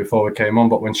spoke about it before we came on,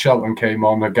 but when Shelton came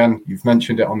on, again, you've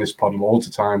mentioned it on this pod loads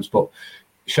of times, but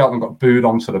Shelton got booed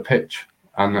onto the pitch,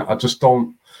 and I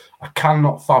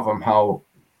cannot fathom how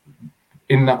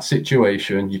in that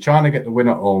situation you're trying to get the win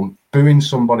at home, booing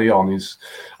somebody on is,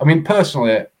 I mean,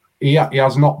 personally, he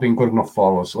has not been good enough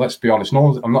for us. Let's be honest.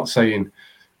 I'm not saying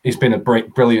he's been a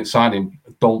brilliant signing.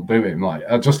 Don't boo him.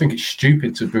 I just think it's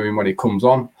stupid to boo him when he comes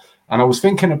on. And I was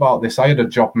thinking about this. I had a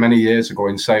job many years ago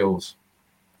in sales,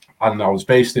 and I was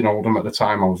based in Oldham at the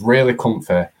time. I was really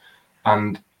comfy,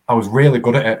 and I was really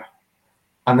good at it.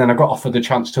 And then I got offered the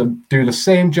chance to do the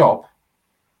same job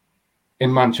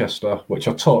in Manchester, which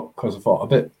I took because I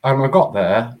thought and I got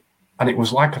there, and it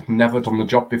was like I'd never done the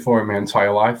job before in my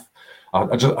entire life.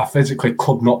 I physically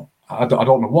could not. I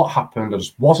don't know what happened. I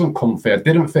just wasn't comfy. I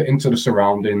didn't fit into the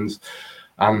surroundings,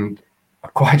 and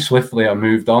quite swiftly I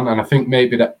moved on. And I think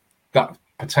maybe that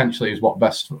potentially is what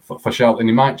best for Shelton.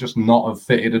 He might just not have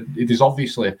fitted. It is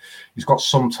obviously he's got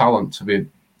some talent to be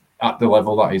at the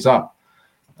level that he's at,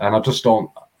 and I just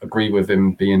don't agree with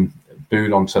him being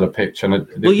booed onto the pitch. And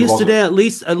yesterday, at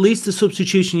least the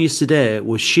substitution yesterday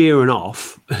was Sheeran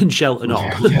off and Shelton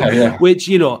on, yeah. which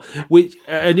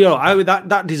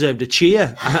that deserved a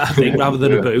cheer, I think, rather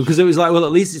than a boo, because it was like, well,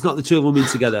 at least it's not the two of them in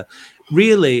together.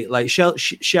 Really, like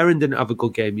Sheeran didn't have a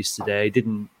good game yesterday.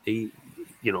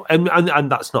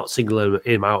 and that's not singling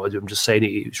him out. I'm just saying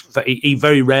he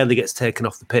very rarely gets taken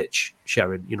off the pitch,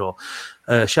 Sharon.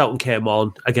 Shelton came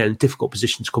on, again, difficult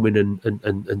position to come in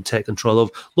and take control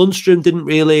of. Lundstrom didn't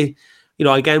really,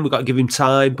 again, we've got to give him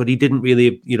time, but he didn't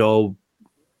really,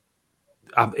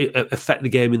 affect the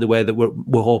game in the way that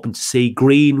we're hoping to see.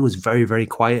 Green was very, very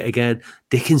quiet again.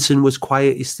 Dickinson was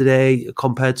quiet yesterday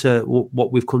compared to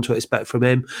what we've come to expect from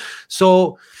him.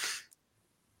 So,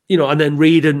 and then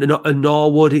Reed and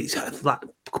Norwood, it's like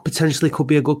potentially could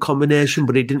be a good combination,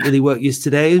 but it didn't really work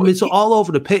yesterday. I mean, so all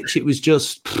over the pitch, it was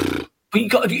just. But you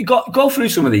got to go through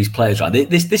some of these players, right?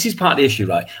 This is part of the issue,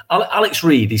 right? Alex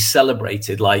Reed is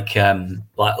celebrated like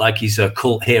he's a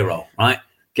cult hero, right?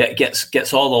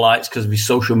 Gets all the likes because of his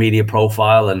social media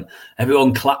profile, and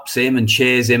everyone claps him and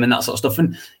cheers him and that sort of stuff.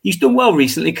 And he's done well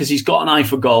recently because he's got an eye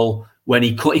for goal when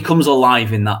he comes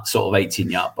alive in that sort of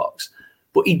 18-yard box.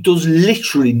 But he does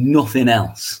literally nothing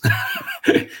else.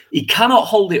 He cannot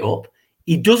hold it up.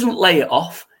 He doesn't lay it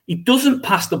off. He doesn't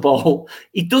pass the ball.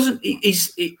 He doesn't.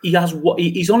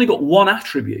 He's only got one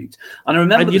attribute. And I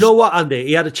remember. And you know what, Andy?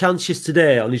 He had a chance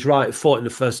yesterday on his right foot in the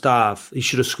first half. He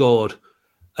should have scored.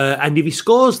 And if he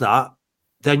scores that,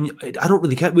 then I don't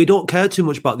really care. We don't care too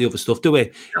much about the other stuff, do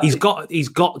we? He's got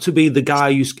to be the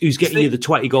guy who's getting you the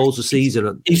 20 goals a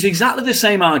season. It's exactly the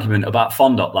same argument about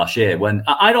Fondop last year. When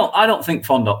I don't think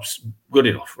Fondop's good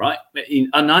enough, right?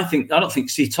 And I don't think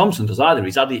Steve Thompson does either.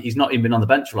 He's not even been on the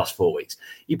bench for the last 4 weeks.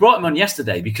 He brought him on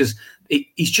yesterday because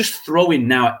he's just throwing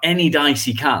now any dice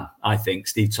he can. I think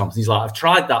Steve Thompson. He's like, I've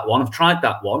tried that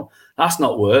one. That's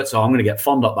not worked, so I'm going to get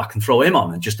Fondop back and throw him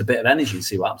on and just a bit of energy and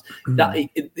see what happens. That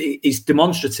is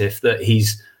demonstrative that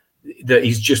he's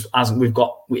just hasn't.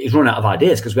 He's run out of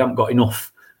ideas because we haven't got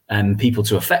enough people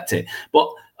to affect it.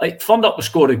 But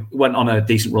Fondop went on a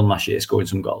decent run last year, scoring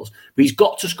some goals. But he's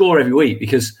got to score every week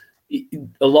because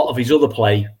a lot of his other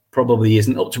play probably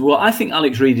isn't up to what I think.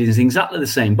 Alex Reed is in exactly the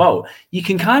same boat. You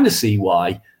can kind of see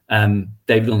why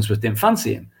David Unsworth didn't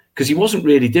fancy him. Because he wasn't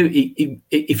really doing.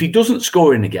 If he doesn't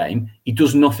score in a game, he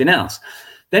does nothing else.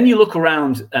 Then you look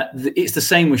around. It's the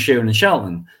same with Sheeran and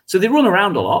Shelton. So they run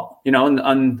around a lot,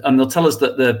 and they'll tell us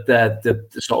that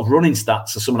the sort of running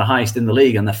stats are some of the highest in the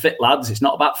league, and they're fit lads. It's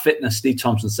not about fitness, Steve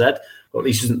Thompson said, or at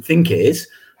least doesn't think it is.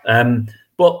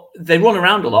 But they run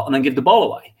around a lot and then give the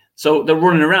ball away. So they're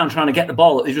running around trying to get the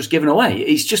ball that they've just given away.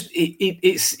 It's just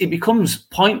it becomes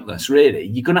pointless, really.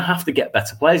 You're going to have to get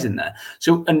better players in there.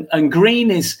 So and Green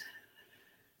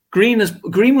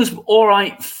was all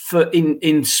right for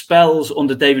in spells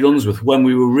under David Unsworth when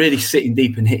we were really sitting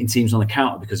deep and hitting teams on the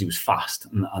counter because he was fast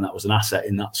and that was an asset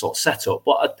in that sort of setup.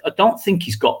 But I don't think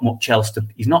he's got much else to.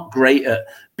 He's not great at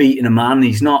beating a man.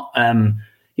 He's not.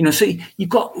 So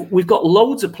we've got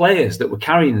loads of players that we're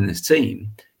carrying in this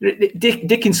team.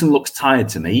 Dickinson looks tired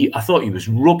to me. I thought he was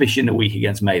rubbish in the week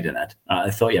against Maidenhead.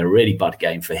 I thought he had a really bad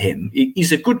game for him.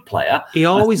 He's a good player. He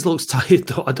always looks tired,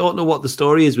 though. I don't know what the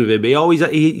story is with him. He always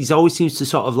seems to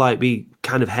sort of like be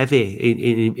kind of heavy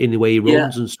in the way he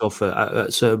runs and stuff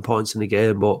at certain points in the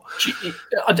game. But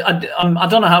I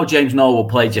don't know how James Norwood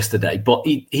played yesterday, but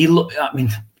he looked. I mean.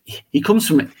 He comes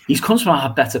from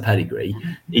a better pedigree.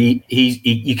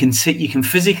 You can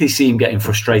physically see him getting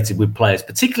frustrated with players,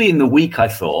 particularly in the week. I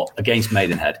thought against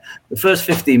Maidenhead, the first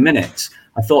 15 minutes,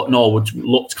 I thought Norwood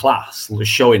looked class, was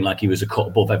showing like he was a cut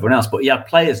above everyone else. But he had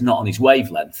players not on his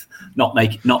wavelength, not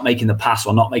making the pass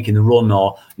or not making the run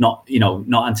or not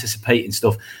anticipating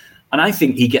stuff. And I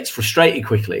think he gets frustrated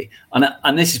quickly.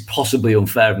 And this is possibly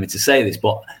unfair of me to say this,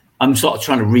 but I'm sort of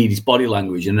trying to read his body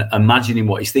language and imagining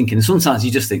what he's thinking. And sometimes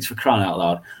he just thinks, for crying out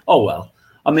loud, oh, well,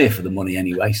 I'm here for the money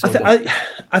anyway. So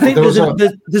I think there's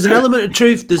an element of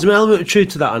truth. There's an element of truth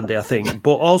to that, Andy, I think.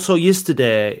 But also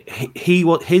yesterday,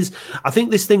 I think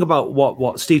this thing about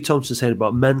what Steve Thompson said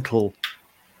about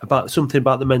something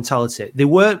about the mentality. They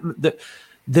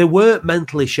weren't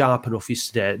mentally sharp enough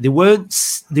yesterday. They weren't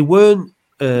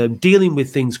dealing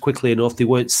with things quickly enough. They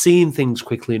weren't seeing things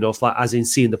quickly enough, like as in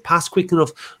seeing the pass quick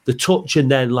enough, the touch,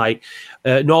 and then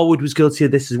Norwood was guilty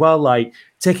of this as well, like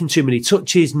taking too many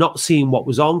touches, not seeing what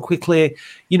was on quickly,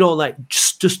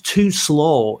 just too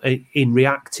slow in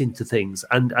reacting to things.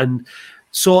 And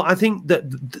so I think that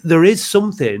there is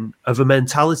something of a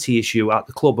mentality issue at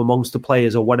the club amongst the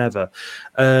players or whatever.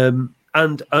 And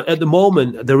at the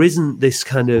moment, there isn't this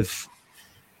kind of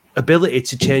ability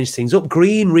to change things up.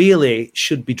 Green really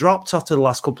should be dropped after the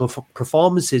last couple of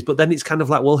performances, but then it's kind of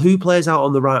like, well, who plays out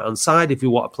on the right hand side if you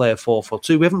want to play a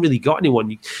 4-4-2? We haven't really got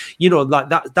anyone. Like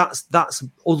that's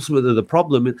ultimately the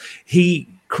problem.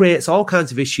 creates all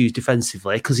kinds of issues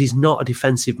defensively because he's not a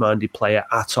defensive-minded player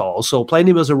at all. So playing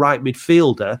him as a right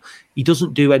midfielder, he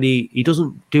doesn't do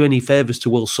any favours to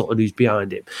Will Sutton, who's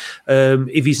behind him.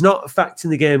 If he's not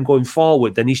affecting the game going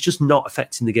forward, then he's just not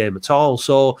affecting the game at all.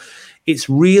 So it's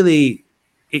really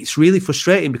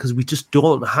frustrating because we just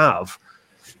don't have.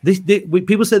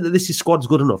 People say that this squad's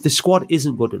good enough. This squad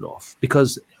isn't good enough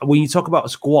because when you talk about a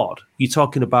squad, you're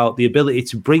talking about the ability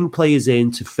to bring players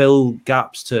in, to fill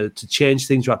gaps, to change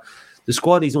things around. The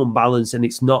squad is unbalanced and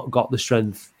it's not got the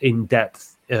strength in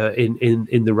depth in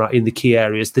the key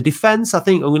areas. The defence, I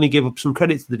think I'm going to give up some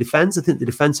credit to the defence. I think the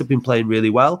defence have been playing really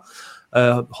well.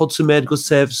 Hudson made good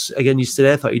saves again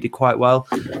yesterday. I thought he did quite well.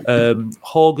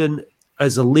 Hogan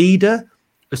as a leader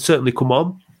has certainly come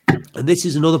on. And this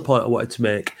is another point I wanted to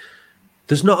make.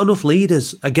 There's not enough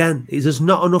leaders. Again, there's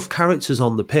not enough characters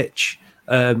on the pitch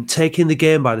taking the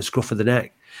game by the scruff of the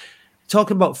neck.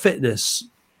 Talking about fitness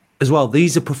as well,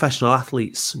 these are professional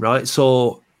athletes, right?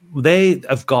 So they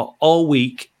have got all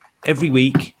week, every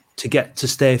week, to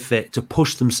stay fit, to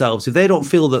push themselves. If they don't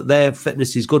feel that their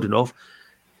fitness is good enough,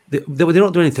 they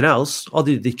don't do anything else, or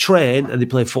they train and they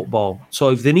play football. So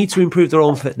if they need to improve their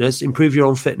own fitness, improve your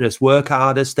own fitness, work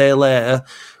harder, stay later,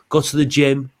 go to the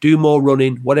gym, do more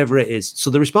running, whatever it is. So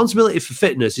the responsibility for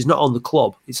fitness is not on the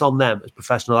club; it's on them as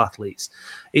professional athletes.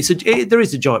 There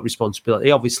is a joint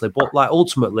responsibility, obviously, but like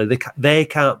ultimately, they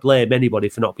can't blame anybody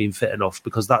for not being fit enough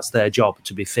because that's their job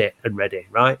to be fit and ready,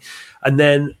 right? And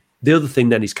then the other thing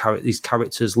then is these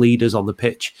characters, leaders on the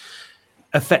pitch,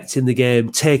 affecting the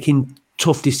game, taking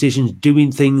tough decisions, doing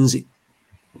things,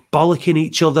 bollocking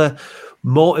each other,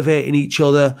 motivating each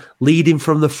other, leading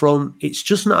from the front. It's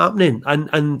just not happening.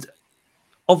 And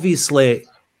obviously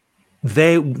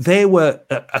they were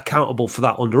accountable for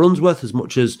that under Unsworth as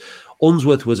much as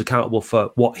Unsworth was accountable for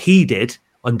what he did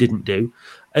and didn't do.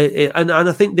 And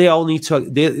I think they all need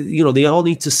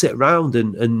to sit around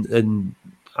and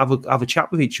have a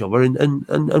chat with each other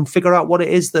and figure out what it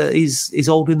is that is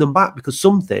holding them back, because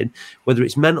something, whether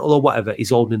it's mental or whatever, is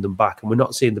holding them back, and we're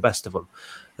not seeing the best of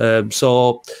them.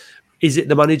 So is it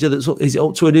the manager is it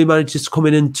up to a new manager to come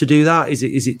in and to do that? Is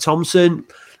it Thompson?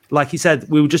 Like you said,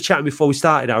 we were just chatting before we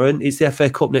started, Aaron. It's the FA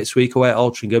Cup next week away at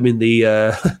Altrincham in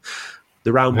the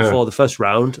round before the first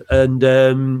round,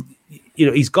 and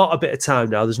he's got a bit of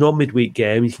time now. There's no midweek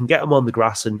game. You can get them on the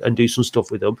grass and do some stuff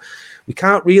with them. We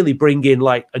can't really bring in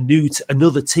like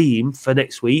another team for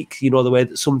next week, the way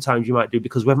that sometimes you might do,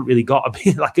 because we haven't really got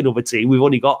like another team. We've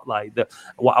only got like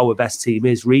what our best team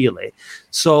is really.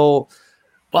 So,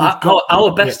 but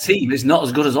our best team is not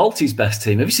as good as Alti's best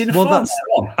team. Have you seen the form?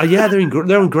 Yeah, they're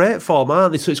in great form,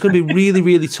 aren't they? So it's going to be really,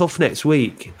 really tough next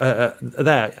week.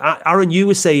 There, Aaron, you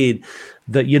were saying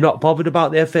that you're not bothered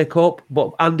about the FA Cup,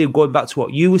 but Andy, going back to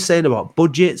what you were saying about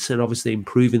budgets and obviously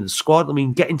improving the squad, I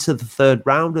mean, getting to the third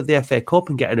round of the FA Cup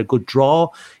and getting a good draw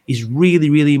is really,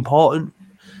 really important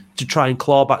to try and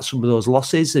claw back some of those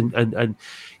losses. And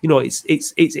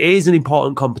it is an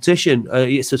important competition.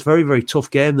 It's a very, very tough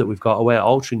game that we've got away at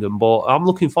Altrincham, but I'm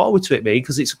looking forward to it, mate,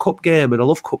 because it's a cup game and I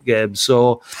love cup games.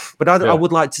 So, but I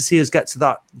would like to see us get to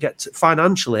that.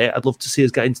 Financially, I'd love to see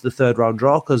us get into the third round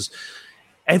draw, because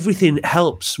everything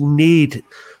helps. We need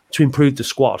to improve the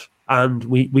squad, and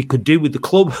we could do with the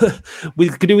club, we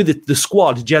could do with the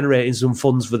squad generating some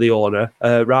funds for the owner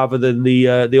rather than the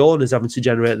owners having to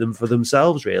generate them for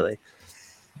themselves, really.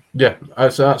 Yeah,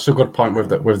 that's a good point with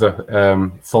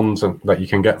the funds that you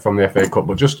can get from the FA Cup.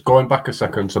 But just going back a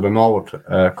second to the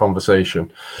Norwood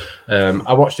conversation,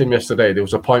 I watched him yesterday. There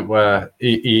was a point where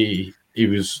he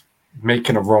was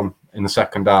making a run in the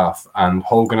second half, and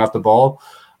Hogan had the ball,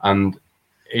 and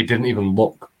he didn't even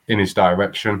look in his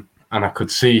direction. And I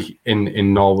could see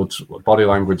in Norwood's body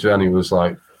language then, he was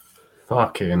like,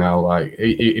 fucking hell, like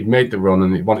he'd made the run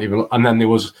and he wasn't even. And then there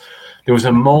was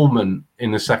a moment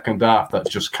in the second half that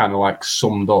just kind of like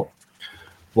summed up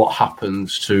what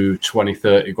happens to 20,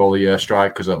 30 goal a year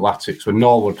strikers at Latics. When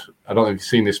Norwood, I don't know if you've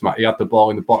seen this, Matt, he had the ball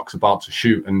in the box about to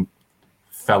shoot and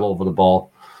fell over the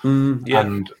ball.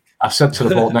 And I said to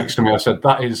the ball next to me, I said,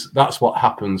 that's what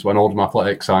happens when Oldham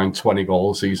Athletic sign 20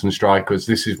 goal season strikers.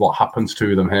 This is what happens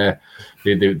to them here.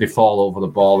 They fall over the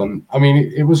ball. And I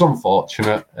mean, it was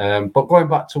unfortunate. But going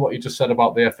back to what you just said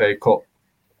about the FA Cup,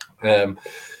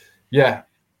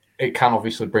 it can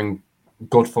obviously bring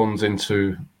good funds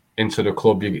into the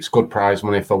club. It's good prize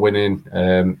money for winning,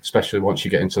 especially once you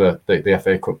get into the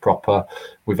FA Cup proper.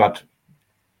 We've had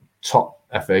top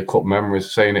FA Cup memories,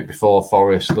 saying it before,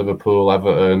 Forest, Liverpool,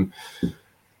 Everton.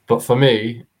 But for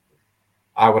me,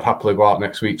 I would happily go out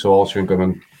next week to Altrincham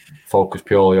and focus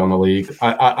purely on the league.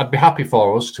 I'd be happy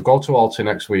for us to go to Alty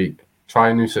next week, try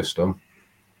a new system,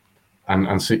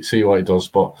 and see what it does.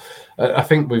 But I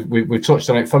think we've touched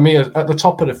on it. For me, at the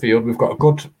top of the field, we've got a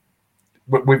good.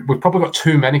 We've probably got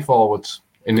too many forwards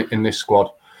in this squad.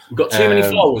 We've got too many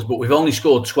forwards, but we've only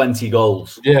scored 20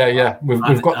 goals. Yeah.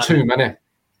 We've got too many.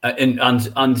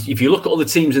 And if you look at other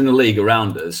teams in the league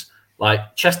around us,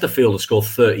 like Chesterfield have scored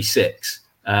 36.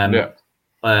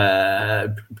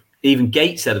 Even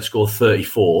Gateshead have scored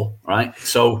 34, right?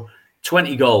 So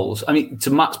 20 goals. I mean, to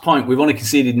Matt's point, we've only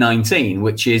conceded 19,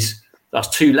 that's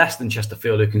 2 less than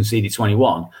Chesterfield, who conceded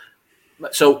 21.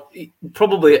 So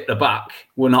probably at the back,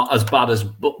 we're not as bad as,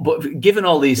 but given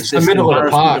all these the middle of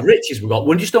the park, the riches we've got,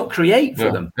 we just don't create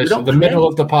for them. The middle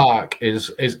of the park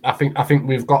is I think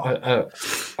we've got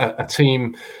a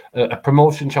team, a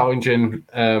promotion challenging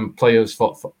players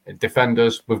for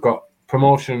defenders. We've got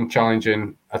promotion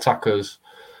challenging attackers,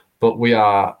 but we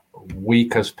are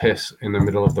weak as piss in the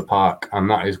middle of the park, and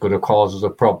that is going to cause us a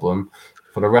problem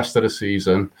for the rest of the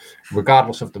season,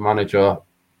 regardless of the manager,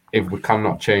 if we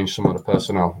cannot change some of the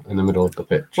personnel in the middle of the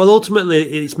pitch. Well, ultimately,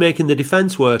 it's making the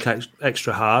defence work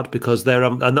extra hard because they're,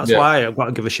 and that's why I've got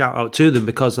to give a shout out to them,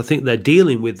 because I think they're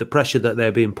dealing with the pressure that they're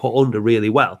being put under really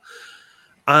well.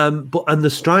 And the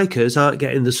strikers aren't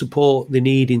getting the support they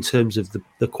need in terms of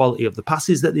the quality of the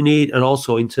passes that they need, and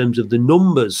also in terms of the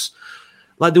numbers.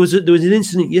 Like there was an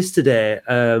incident yesterday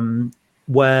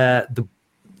where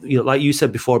like you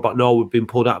said before about Norwood being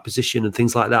pulled out of position and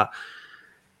things like that.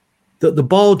 That the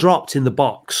ball dropped in the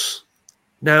box.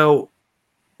 Now,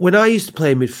 when I used to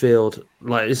play midfield,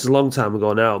 like this is a long time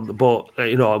ago now, but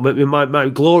in my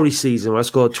glory season, when I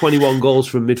scored 21 goals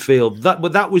from midfield.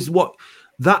 That was what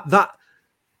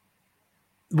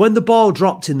when the ball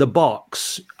dropped in the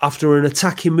box after an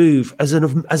attacking move, as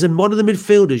in one of the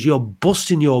midfielders, you're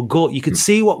busting your gut. You could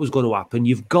see what was going to happen.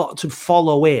 You've got to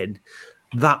follow in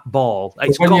that ball.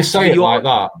 When you say it like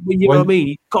that, you know what I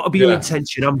mean? It's got to be your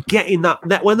intention. I'm getting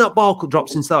that when that ball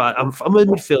drops into that, I'm a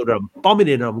midfielder. I'm bombing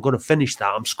in. I'm going to finish that.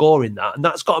 I'm scoring that, and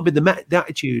that's got to be the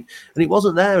attitude. And it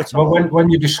wasn't there at all. Well, when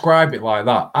you describe it like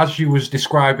that, as you was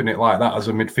describing it like that, as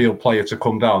a midfield player to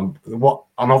come down, and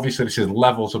obviously this is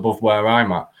levels above where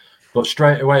I'm at, but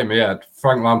straight away in my head,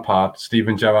 Frank Lampard,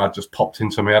 Steven Gerrard just popped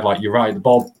into my head. Like, you're right, the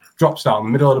ball drops down in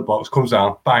the middle of the box, comes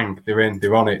down, bang,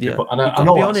 they're on it. Yeah. And I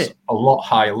know it's a lot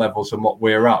higher levels than what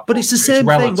we're at. But it's the same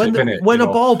thing. When a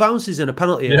ball bounces in a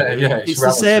penalty area, it's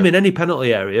the same in any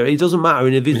penalty area. It doesn't matter.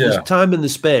 And if there's time and the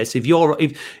space, if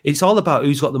it's all about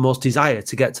who's got the most desire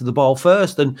to get to the ball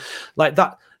first. And like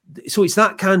that, so it's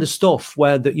that kind of stuff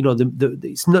where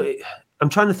it's not. I'm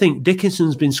trying to think.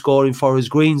 Dickinson's been scoring for us.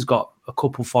 Green's got a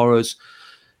couple for us.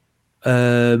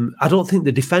 I don't think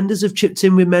the defenders have chipped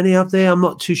in with many, have they? I'm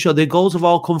not too sure. The goals have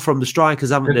all come from the strikers,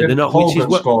 haven't they? They're not.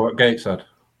 Score at Gateshead.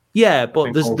 Yeah,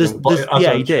 but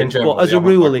he did. But as a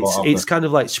rule, it's kind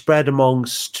of like spread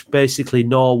amongst basically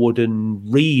Norwood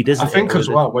and Reed, isn't it? I think as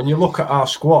well, when you look at our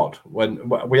squad, when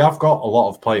we have got a lot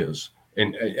of players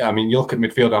in. I mean, you look at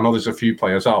midfield. I know there's a few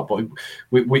players out, but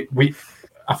we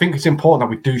I think it's important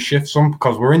that we do shift some,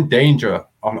 because we're in danger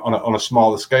on a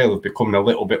smaller scale of becoming a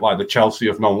little bit like the Chelsea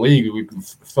of non-league. We've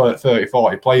 30,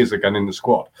 40 players again in the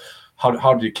squad.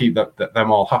 How do you keep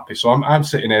them all happy? So I'm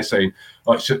sitting here saying,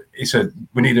 he said,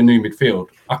 we need a new midfield.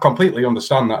 I completely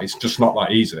understand that it's just not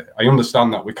that easy. I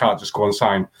understand that we can't just go and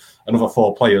sign another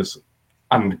 4 players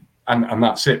and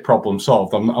that's it, problem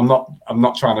solved. I'm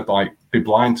not trying to be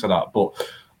blind to that, but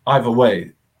either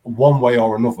way, one way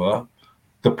or another,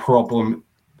 the problem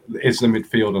is the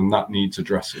midfield, and that needs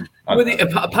addressing. Part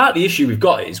of the issue we've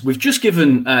got is we've just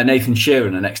given Nathan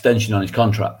Sheeran an extension on his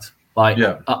contract.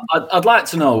 I'd like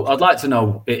to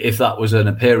know if that was an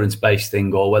appearance-based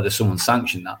thing or whether someone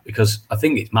sanctioned that, because I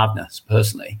think it's madness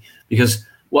personally. Because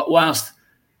whilst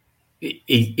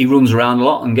he runs around a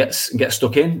lot and gets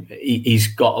stuck in, he's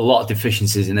got a lot of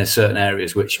deficiencies in certain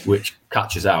areas which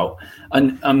catches out,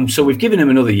 and so we've given him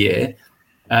another year.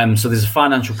 So there's a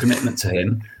financial commitment to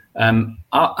him.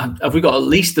 Have we got at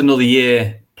least another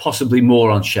year, possibly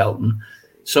more, on Shelton?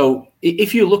 So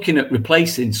if you're looking at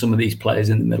replacing some of these players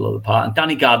in the middle of the park, and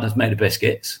Danny Gardner's made of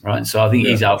biscuits, right? So I think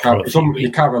he's out for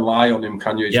you can't rely on him,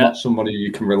 can you? He's not somebody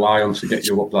you can rely on to get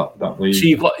you up that league. So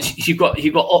you've got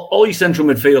all your central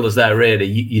midfielders there. Really,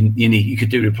 you could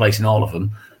do replacing all of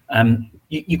them.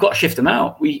 You've got to shift them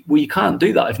out. You can't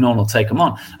do that if no one will take them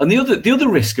on. And the other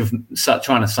risk of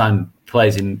trying to sign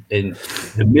players in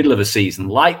the middle of a season,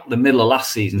 like the middle of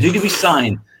last season. Who did we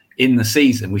sign in the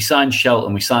season? We signed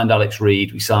Shelton, we signed Alex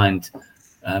Reed, we signed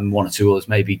one or two others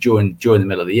maybe during the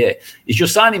middle of the year. Is you're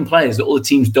signing players that other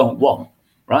teams don't want,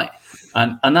 right?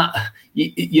 And that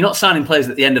you're not signing players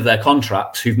at the end of their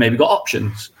contracts who've maybe got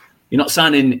options. You're not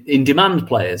signing in demand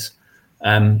players.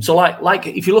 So like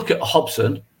if you look at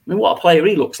Hobson, I mean, what a player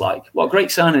he looks like. What a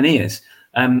great signing he is.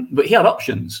 But he had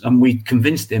options, and we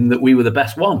convinced him that we were the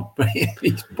best one.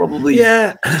 He's probably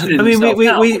I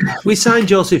mean, we signed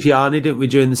Joseph Yarni, didn't we,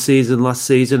 during the season last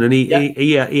season, and he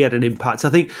had an impact. I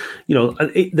think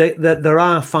there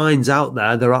are fines out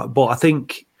there. But I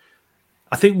think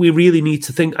we really need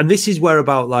to think, and this is where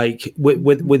about like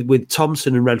with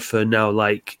Thompson and Redfern now,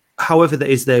 like however that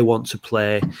is they want to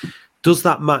play, does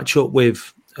that match up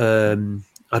with?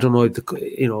 I don't know,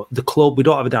 the club, we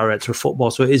don't have a director of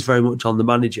football, so it is very much on the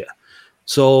manager.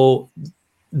 So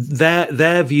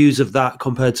their views of that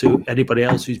compared to anybody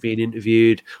else who's being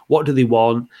interviewed, what do they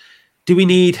want? Do we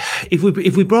need, if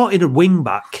we brought in a wing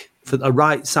back, for a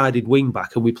right-sided wing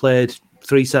back, and we played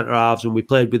 3 centre halves and we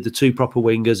played with the 2 proper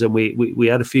wingers, and we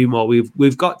had a few more,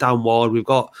 we've got Dan Ward, we've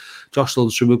got Josh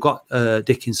Lundstrom, we've got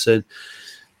Dickinson.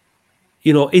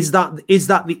 Is that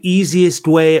the easiest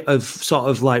way of sort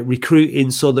of like recruiting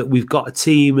so that we've got a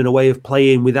team and a way of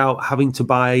playing without having to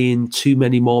buy in too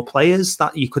many more players?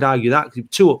 That you could argue that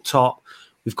 2 up top,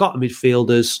 we've got the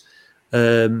midfielders.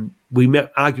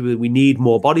 Arguably we need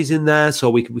more bodies in there, so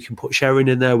we can put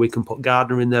Sheringham in there, we can put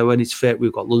Gardner in there when he's fit.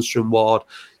 We've got Lundstrom, Ward,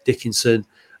 Dickinson.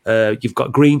 You've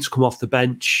got Green to come off the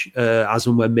bench as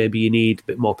and when maybe you need a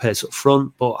bit more pace up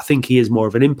front. But I think he is more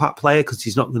of an impact player because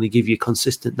he's not going to give you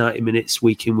consistent 90 minutes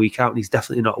week in, week out, and he's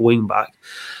definitely not a wing back.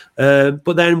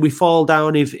 But then we fall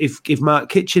down if Mark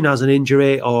Kitchen has an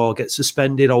injury or gets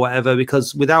suspended or whatever,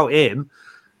 because without him,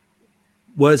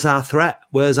 where's our threat?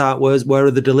 Where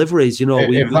are the deliveries? If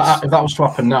that was to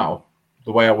happen now,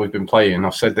 the way we've been playing,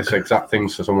 I've said this exact thing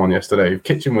to someone yesterday. If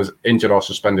Kitchen was injured or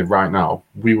suspended right now,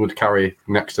 we would carry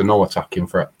next to no attacking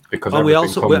threat because we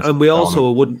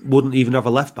also wouldn't even have a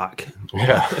left back.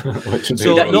 Yeah,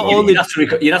 so you'd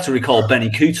have to recall Benny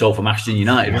Couto from Ashton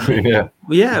United.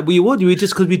 We would. We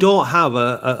just because we don't have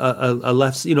a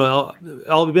left.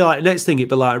 I'll be like next thing. It'd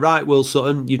be like, right, Will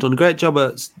Sutton, you've done a great job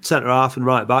at centre half and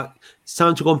right back. It's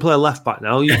time to go and play a left back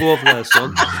now. You go over there,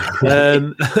 son.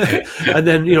 And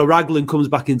then Raglan comes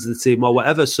back into the team or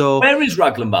whatever. So where is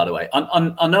Raglan, by the way?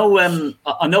 I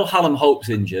know Hallam Hope's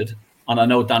injured, and I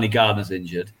know Danny Gardner's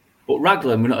injured, but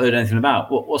Raglan we've not heard anything about.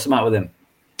 What's the matter with him?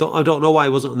 I don't know why he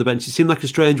wasn't on the bench. It seemed like a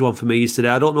strange one for me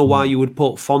yesterday. I don't know why you would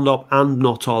put Fondop and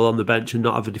Nuttall on the bench and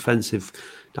not have defensive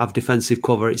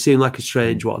cover. It seemed like a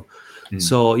strange one.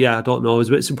 So I don't know. I was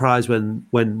a bit surprised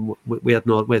when we had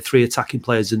 3 attacking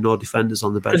players and no defenders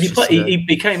on the bench.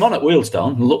 He came on at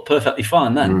Wealdstone and looked perfectly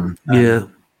fine then.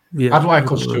 I'd like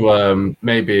us to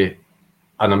maybe,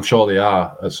 and I'm sure they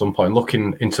are at some point,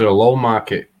 looking into the loan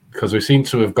market, because we seem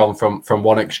to have gone from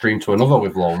one extreme to another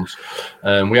with loans.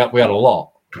 We had a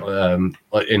lot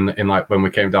in like when we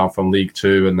came down from League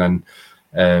Two, and then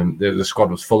the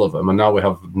squad was full of them, and now we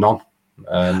have none.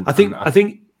 I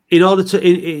think. In order to,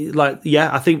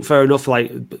 I think fair enough. Like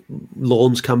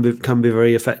loans can be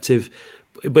very effective,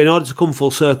 but in order to come full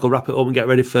circle, wrap it up, and get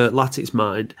ready for Latik's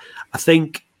mind, I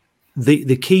think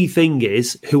the key thing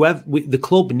is the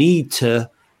club the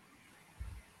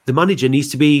manager needs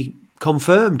to be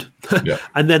confirmed,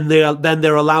 and then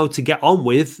they're allowed to get on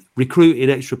with recruiting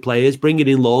extra players, bringing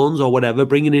in loans or whatever,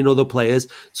 bringing in other players.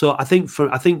 So I think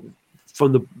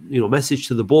from the message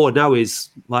to the board now is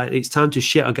like it's time to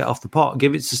shit or get off the pot.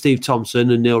 Give it to Steve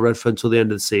Thompson and Neil Redfern until the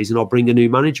end of the season, or bring a new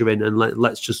manager in and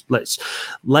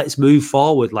let's move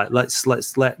forward. Like let's let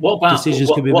decisions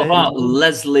can be made. What about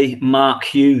Leslie Mark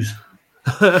Hughes?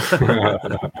 No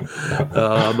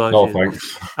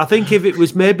thanks. I think if it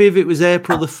was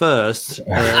April the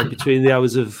 1st between the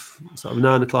hours of sort of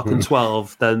 9 o'clock and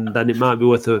 12, then it might be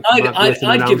worth an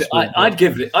announcement. I'd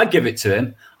give it to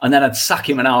him, and then I'd sack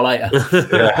him an hour later.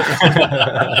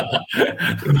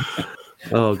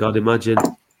 Oh God, imagine!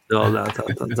 No,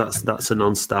 that's a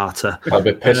non-starter. I'd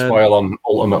be piss boil on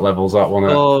ultimate levels. That one.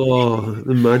 Oh,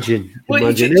 imagine.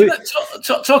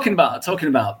 Talking about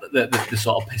the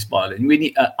sort of piss boiling. We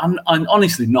need. I'm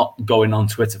honestly not going on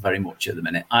Twitter very much at the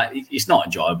minute. It's not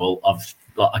enjoyable.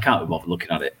 I can't be bothered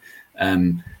looking at it.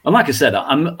 And like I said,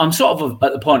 I'm sort of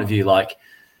at the point of view like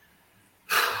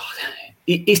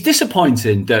it's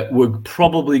disappointing that we're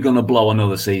probably going to blow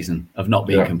another season of not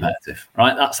being competitive.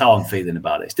 Right? That's how I'm feeling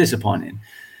about it. It's disappointing.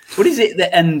 But is it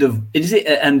the end of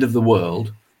the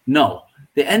world? No.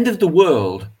 The end of the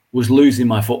world was losing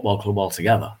my football club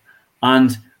altogether.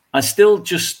 And I'm still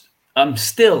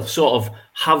sort of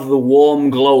have the warm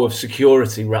glow of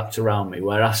security wrapped around me,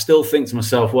 where I still think to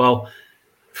myself, well,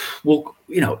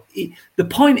 the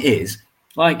point is,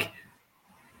 like,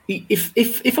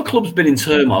 if a club's been in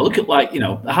turmoil, look at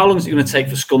how long is it going to take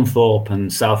for Scunthorpe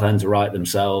and Southend to right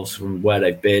themselves from where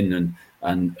they've been, and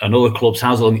and other clubs.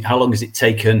 How long has it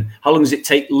taken? How long does it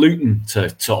take Luton to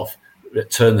sort of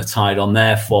turn the tide on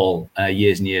their fall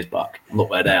years and years back? Look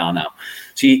where they are now.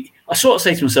 So I sort of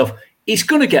say to myself, it's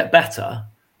going to get better,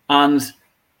 and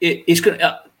it's going.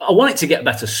 I want it to get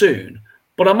better soon,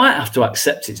 but I might have to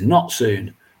accept it's not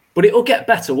soon. But it'll get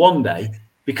better one day,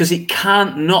 because it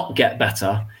can't not get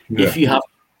better if you have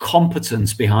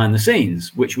competence behind the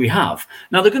scenes, which we have.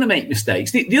 Now, they're going to make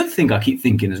mistakes. The other thing I keep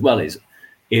thinking as well is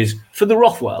for the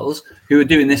Rothwells, who are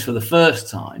doing this for the first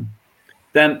time,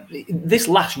 then this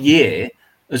last year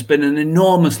has been an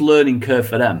enormous learning curve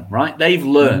for them, right? They've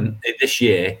learned this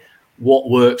year what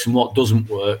works and what doesn't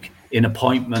work in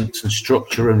appointments and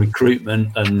structure and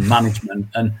recruitment and management,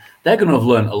 and they're going to have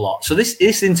learned a lot. So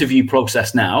this interview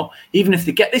process now, even if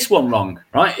they get this one wrong,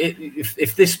 right?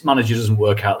 If this manager doesn't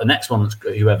work out, the next one,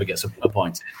 whoever gets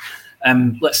appointed,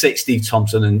 let's say it's Steve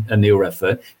Thompson and Neil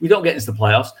Redfern, we don't get into the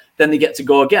playoffs, then they get to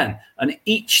go again. And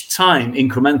each time,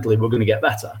 incrementally, we're going to get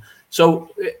better. So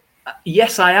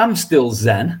yes, I am still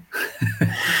zen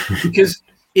because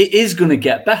it is going to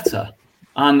get better.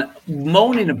 And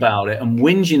moaning about it and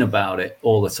whinging about it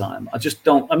all the time, I just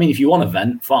don't. I mean, if you want to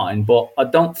vent, fine, but I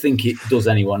don't think it does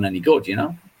anyone any good, you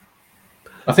know?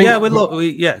 I think.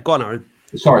 Yeah, go on, Aaron.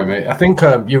 Sorry, mate. I think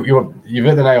you've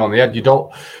hit the nail on the head.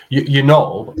 You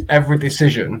know, every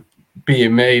decision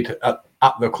being made at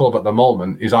the club at the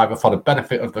moment is either for the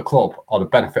benefit of the club or the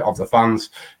benefit of the fans.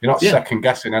 You're not second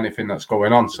guessing anything that's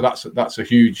going on. So that's a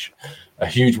huge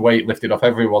weight lifted off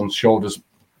everyone's shoulders,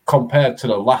 compared to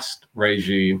the last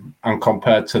regime and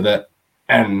compared to the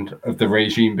end of the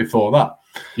regime before that.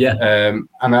 Yeah.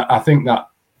 And I think that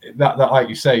like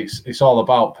you say, it's all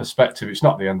about perspective. It's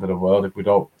not the end of the world if we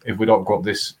don't go up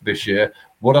this year.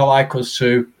 Would I like us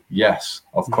to? Yes,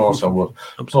 of course I would.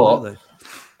 Absolutely.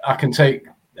 But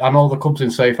I know the club's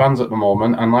in safe hands at the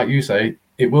moment, and like you say,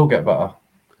 it will get better.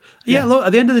 Yeah, look,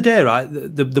 at the end of the day, right,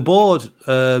 the board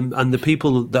and the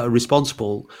people that are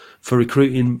responsible for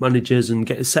recruiting managers and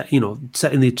setting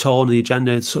the tone, the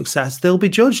agenda, and success, they'll be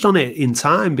judged on it in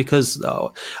time, because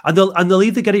and they'll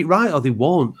either get it right or they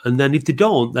won't. And then if they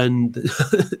don't, then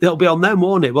it'll be on them,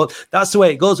 won't it? Well, that's the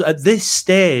way it goes. At this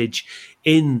stage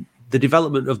in the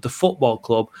development of the football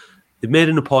club, they made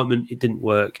an appointment, it didn't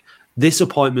work. This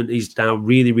appointment is now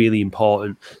really, really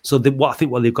important. So what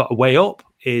they've got to weigh up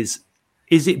is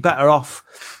it better off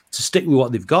to stick with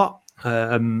what they've got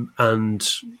and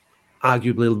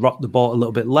arguably rock the boat a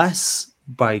little bit less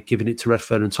by giving it to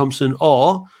Redfern and Thompson,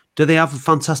 or do they have a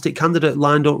fantastic candidate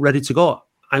lined up, ready to go?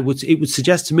 It would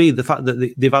suggest to me, the fact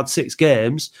that they've had 6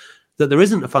 games, that there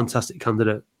isn't a fantastic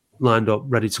candidate lined up,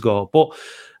 ready to go. But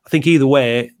I think either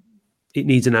way, it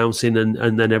needs announcing,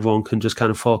 and then everyone can just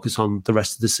kind of focus on the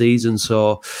rest of the season.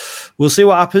 So we'll see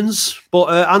what happens.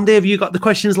 But Andy, have you got the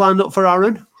questions lined up for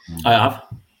Aaron? I have.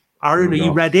 Aaron, are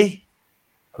you ready?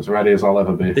 As ready as I'll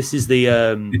ever be. This is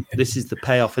the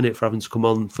payoff in it for having to come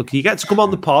on. You get to come on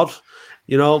the pod,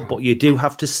 but you do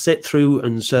have to sit through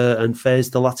and face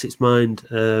the Latics Mind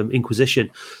Inquisition.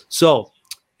 So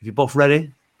if you're both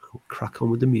ready, I'll crack on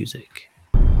with the music.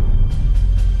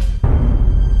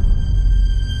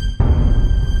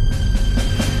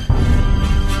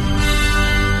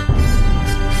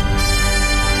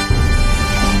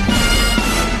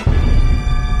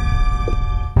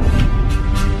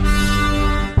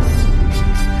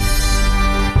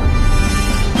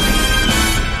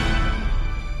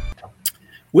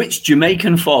 Which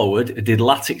Jamaican forward did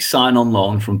Latics sign on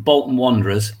loan from Bolton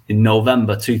Wanderers in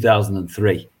November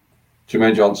 2003?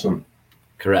 Jermaine Johnson.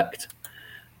 Correct.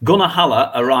 Gunnar Haller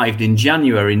arrived in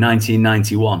January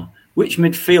 1991. Which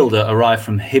midfielder arrived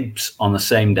from Hibs on the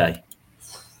same day?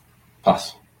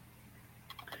 Pass.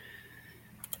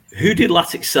 Who did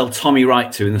Latics sell Tommy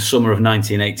Wright to in the summer of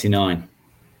 1989?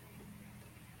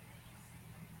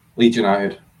 Leeds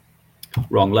United.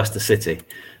 Wrong, Leicester City.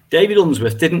 David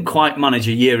Unsworth didn't quite manage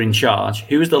a year in charge.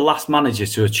 Who was the last manager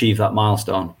to achieve that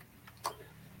milestone?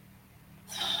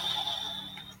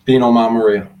 Dino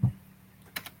Maria.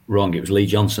 Wrong, it was Lee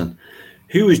Johnson.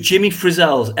 Who was Jimmy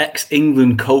Frizzell's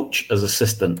ex-England coach as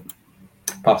assistant?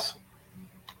 Pass.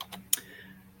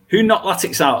 Who knocked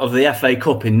Latics out of the FA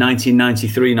Cup in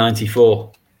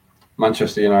 1993-94?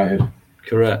 Manchester United.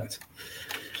 Correct.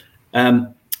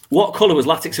 What colour was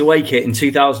Latics away kit in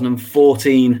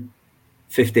 2014-15?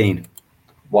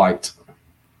 White.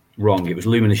 Wrong, it was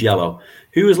luminous yellow.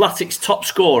 Who was Latics' top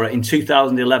scorer in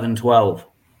 2011-12?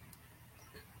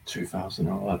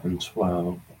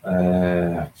 2011-12.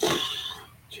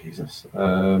 Jesus.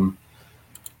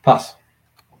 Pass.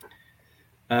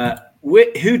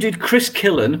 Who did Chris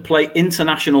Killen play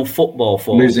international football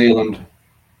for? New Zealand.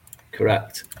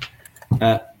 Correct.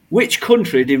 Which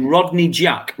country did Rodney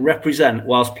Jack represent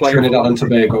whilst playing? Trinidad and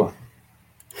Tobago.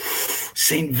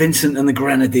 St. Vincent and the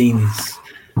Grenadines.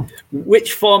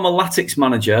 Which former Latics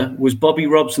manager was Bobby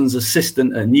Robson's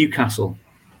assistant at Newcastle?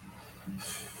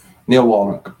 Neil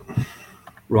Warnock.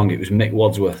 Wrong, it was Mick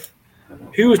Wadsworth.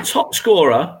 Who was top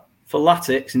scorer for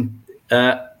Latics in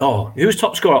who was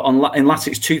top scorer in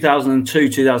Latics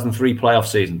 2002-2003 playoff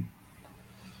season?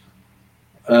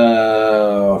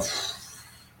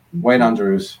 Wayne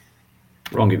Andrews.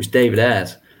 Wrong, it was David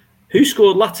Ayres. Who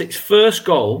scored Latics' first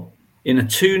goal in a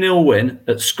 2-0 win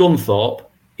at Scunthorpe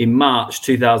in March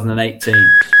 2018?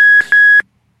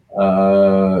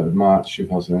 March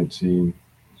 2018.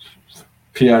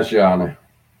 Pierre Gianni.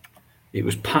 It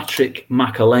was Patrick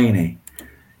McElhaney.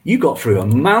 You got through a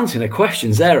mountain of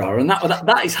questions there, Aaron.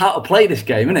 That is how to play this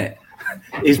game, isn't it?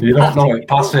 You don't know it,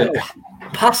 pass it.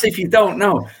 Pass if you don't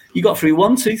know. You got through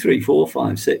 1, 2, 3, 4,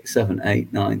 5, 6, 7,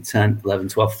 8, 9, 10, 11,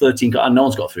 12, 13. And no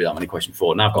one's got through that many questions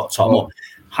before. Now I've got to top them up.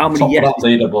 How many? Top of that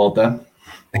leaderboard then.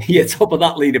 Yeah, top of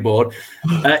that leaderboard.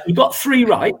 You got 3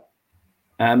 right,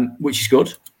 which is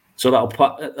good. So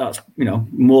that's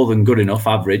more than good enough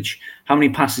average. How many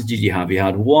passes did you have? You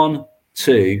had 1,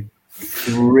 2,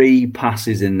 3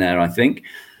 passes in there, I think.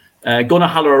 Gunnar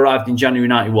Haller arrived in January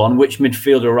 91. Which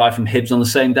midfielder arrived from Hibs on the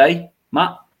same day?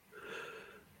 Matt?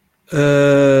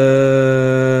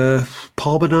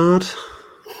 Paul Bernard.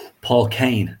 Paul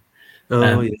Kane.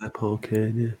 Oh, yeah, Paul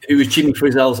Kane, yeah. Who was Jimmy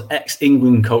Frizzell's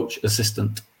ex-England coach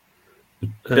assistant?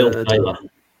 Bill Taylor.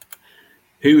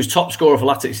 Who was top scorer for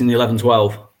Latics in the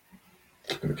 11-12?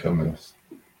 It's going to kill me, this.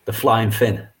 The Flying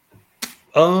Finn.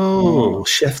 Oh,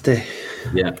 Shefty.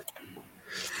 Yeah.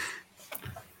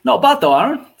 Not bad though,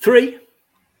 Aaron. 3.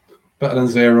 Better than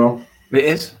 0. It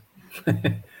is.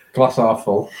 Glass half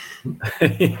full.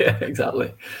 Yeah,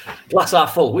 exactly. Glass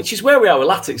half full, which is where we are with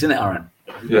Latics, isn't it, Aaron?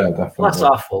 Yeah, definitely. Glass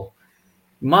half full.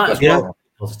 Might as well be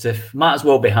positive. Might as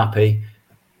well be happy.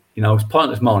 It's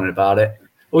pointless moaning about it.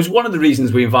 It was one of the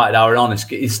reasons we invited Aaron on.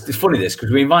 It's funny this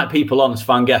because we invite people on as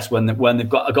fan guests when they've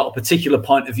got a particular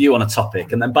point of view on a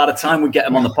topic, and then by the time we get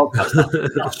them on the podcast,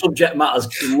 that subject matter's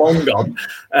long gone.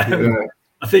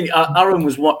 I think Aaron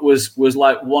was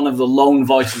like one of the lone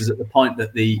voices at the point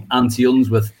that the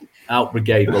anti-Unsworth out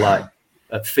brigade were like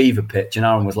at fever pitch, and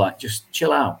Aaron was like, "Just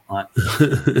chill out." Like,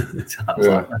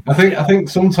 yeah. I think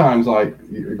sometimes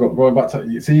going back to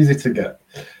it's easy to get.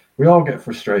 We all get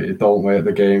frustrated, don't we, at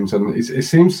the games, and it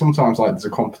seems sometimes like there's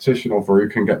a competition over who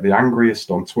can get the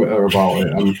angriest on Twitter about it,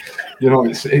 and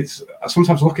it's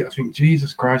sometimes I look at it, I think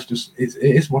Jesus Christ, it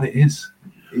is what it is.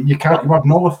 You have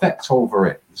no effect over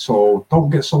it, so don't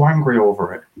get so angry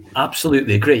over it.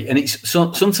 Absolutely agree, and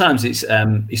sometimes it's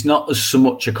not as so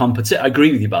much a competition. I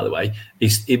agree with you, by the way.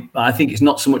 I think it's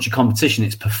not so much a competition;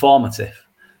 it's performative.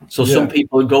 So some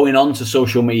people are going onto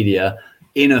social media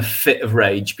in a fit of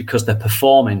rage because they're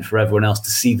performing for everyone else to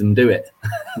see them do it.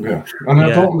 Yeah, and I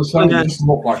don't understand. You just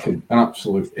look like an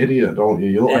absolute idiot, don't you?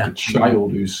 You look like a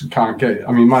child who can't get it.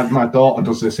 I mean, my daughter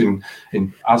does this in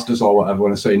Asda's or whatever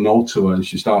when I say no to her, and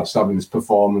she starts having this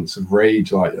performance of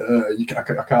rage, like I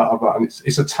can't have that, and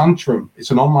it's a tantrum.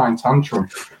 It's an online tantrum.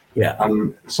 Yeah,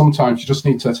 and sometimes you just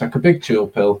need to take a big chill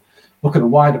pill, look at the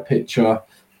wider picture.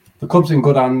 The club's in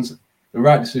good hands. The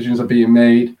right decisions are being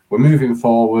made. We're moving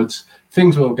forwards.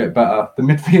 Things will get better. The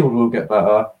midfield will get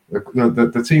better.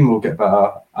 The team will get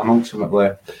better. And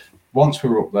ultimately, once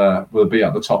we're up there, we'll be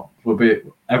at the top.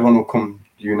 Everyone will come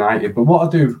united. But what I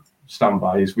do stand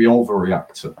by is we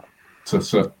overreact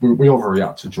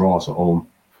to draws at home.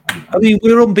 I mean,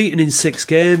 we're unbeaten in 6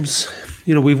 games.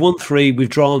 We've won 3, we've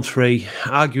drawn 3.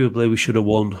 Arguably, we should have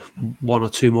won 1 or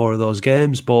 2 more of those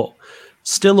games, but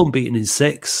still unbeaten in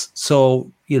 6. So,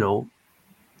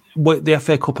 the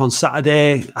FA Cup on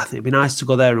Saturday, I think it'd be nice to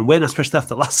go there and win, especially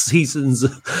after last season's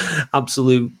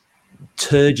absolute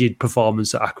turgid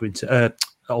performance at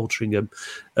Altrincham.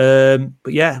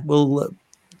 But yeah,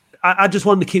 I just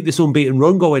wanted to keep this unbeaten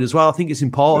run going as well. I think it's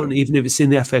important, even if it's in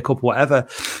the FA Cup or whatever.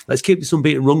 Let's keep this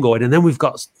unbeaten run going, and then we've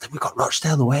got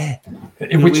Rochdale away.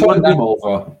 If we turn them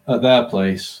over at their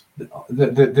place,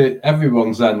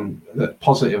 everyone's then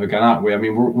positive again, aren't we? I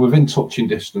mean, we're within touching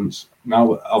distance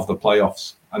now of the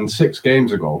playoffs. And 6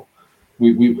 games ago,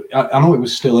 I know it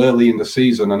was still early in the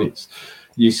season, and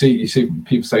you see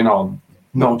people saying, "Oh,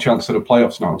 no chance of the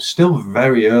playoffs now." Still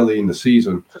very early in the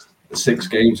season, 6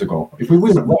 games ago. If we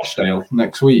win at Rochdale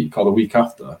next week or the week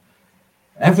after,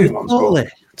 everyone's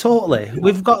totally.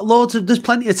 We've got there's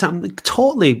plenty of time.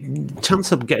 Totally,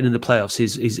 chance of getting in the playoffs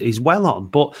is well on.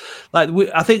 But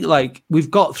I think we've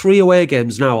got 3 away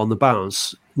games now on the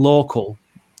bounce, local.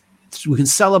 We can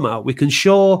sell them out. We can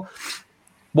show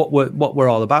what we're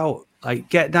all about. Like,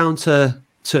 get down to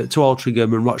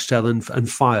Altrincham and Rochdale and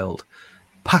Fylde,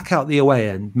 pack out the away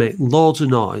end, make loads of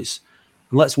noise,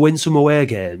 and let's win some away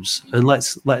games, and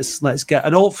let's get,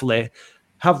 and hopefully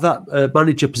have that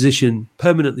manager position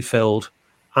permanently filled,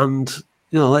 and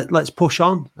let's push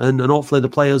on, and hopefully the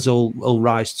players will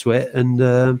rise to it, and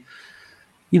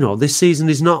this season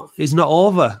is not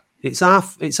over. It's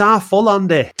our full,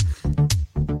 Andy.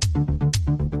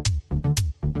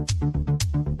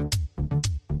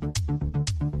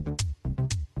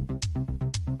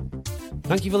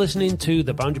 Thank you for listening to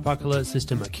the Boundary Park Alert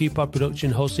System, a QPod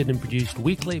production hosted and produced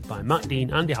weekly by Matt Dean,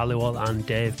 Andy Halliwell and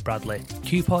Dave Bradley.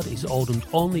 QPod is Oldham's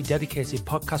only dedicated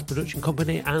podcast production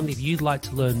company, and if you'd like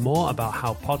to learn more about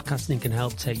how podcasting can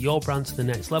help take your brand to the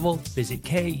next level, visit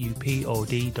kupod.co.uk.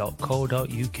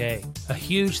 A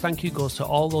huge thank you goes to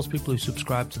all those people who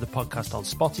subscribe to the podcast on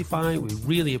Spotify. We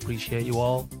really appreciate you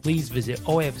all. Please visit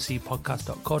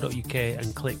oafcpodcast.co.uk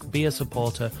and click Be a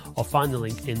Supporter, or find the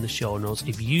link in the show notes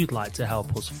if you'd like to help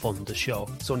us fund the show.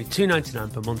 It's only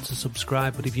 $2.99 per month to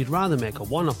subscribe, but if you'd rather make a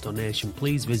one-off donation,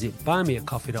 please visit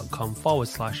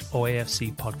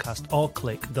buymeacoffee.com/OAFC podcast or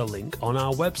click the link on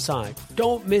our website.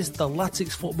 Don't miss the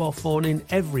Latics Football Phone-In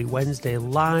every Wednesday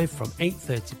live from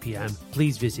 8:30pm.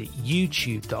 Please visit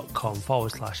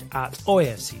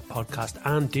youtube.com/@OAFC podcast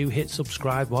and do hit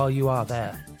subscribe while you are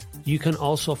there. You can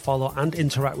also follow and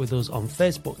interact with us on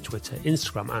Facebook, Twitter,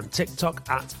 Instagram and TikTok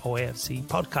 @OAFC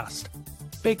podcast.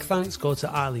 Big thanks go to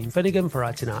Eileen Finnegan for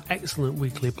writing our excellent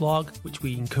weekly blog, which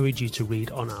we encourage you to read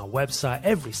on our website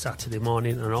every Saturday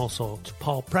morning, and also to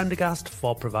Paul Prendergast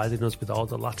for providing us with all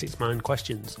the Latics Mind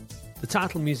questions. The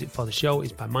title music for the show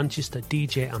is by Manchester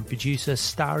DJ and producer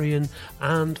Starion,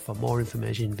 and for more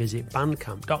information visit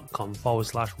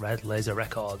bandcamp.com/Red Laser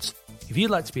Records. If you'd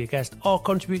like to be a guest or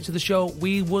contribute to the show,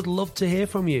 we would love to hear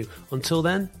from you. Until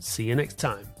then, see you next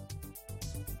time.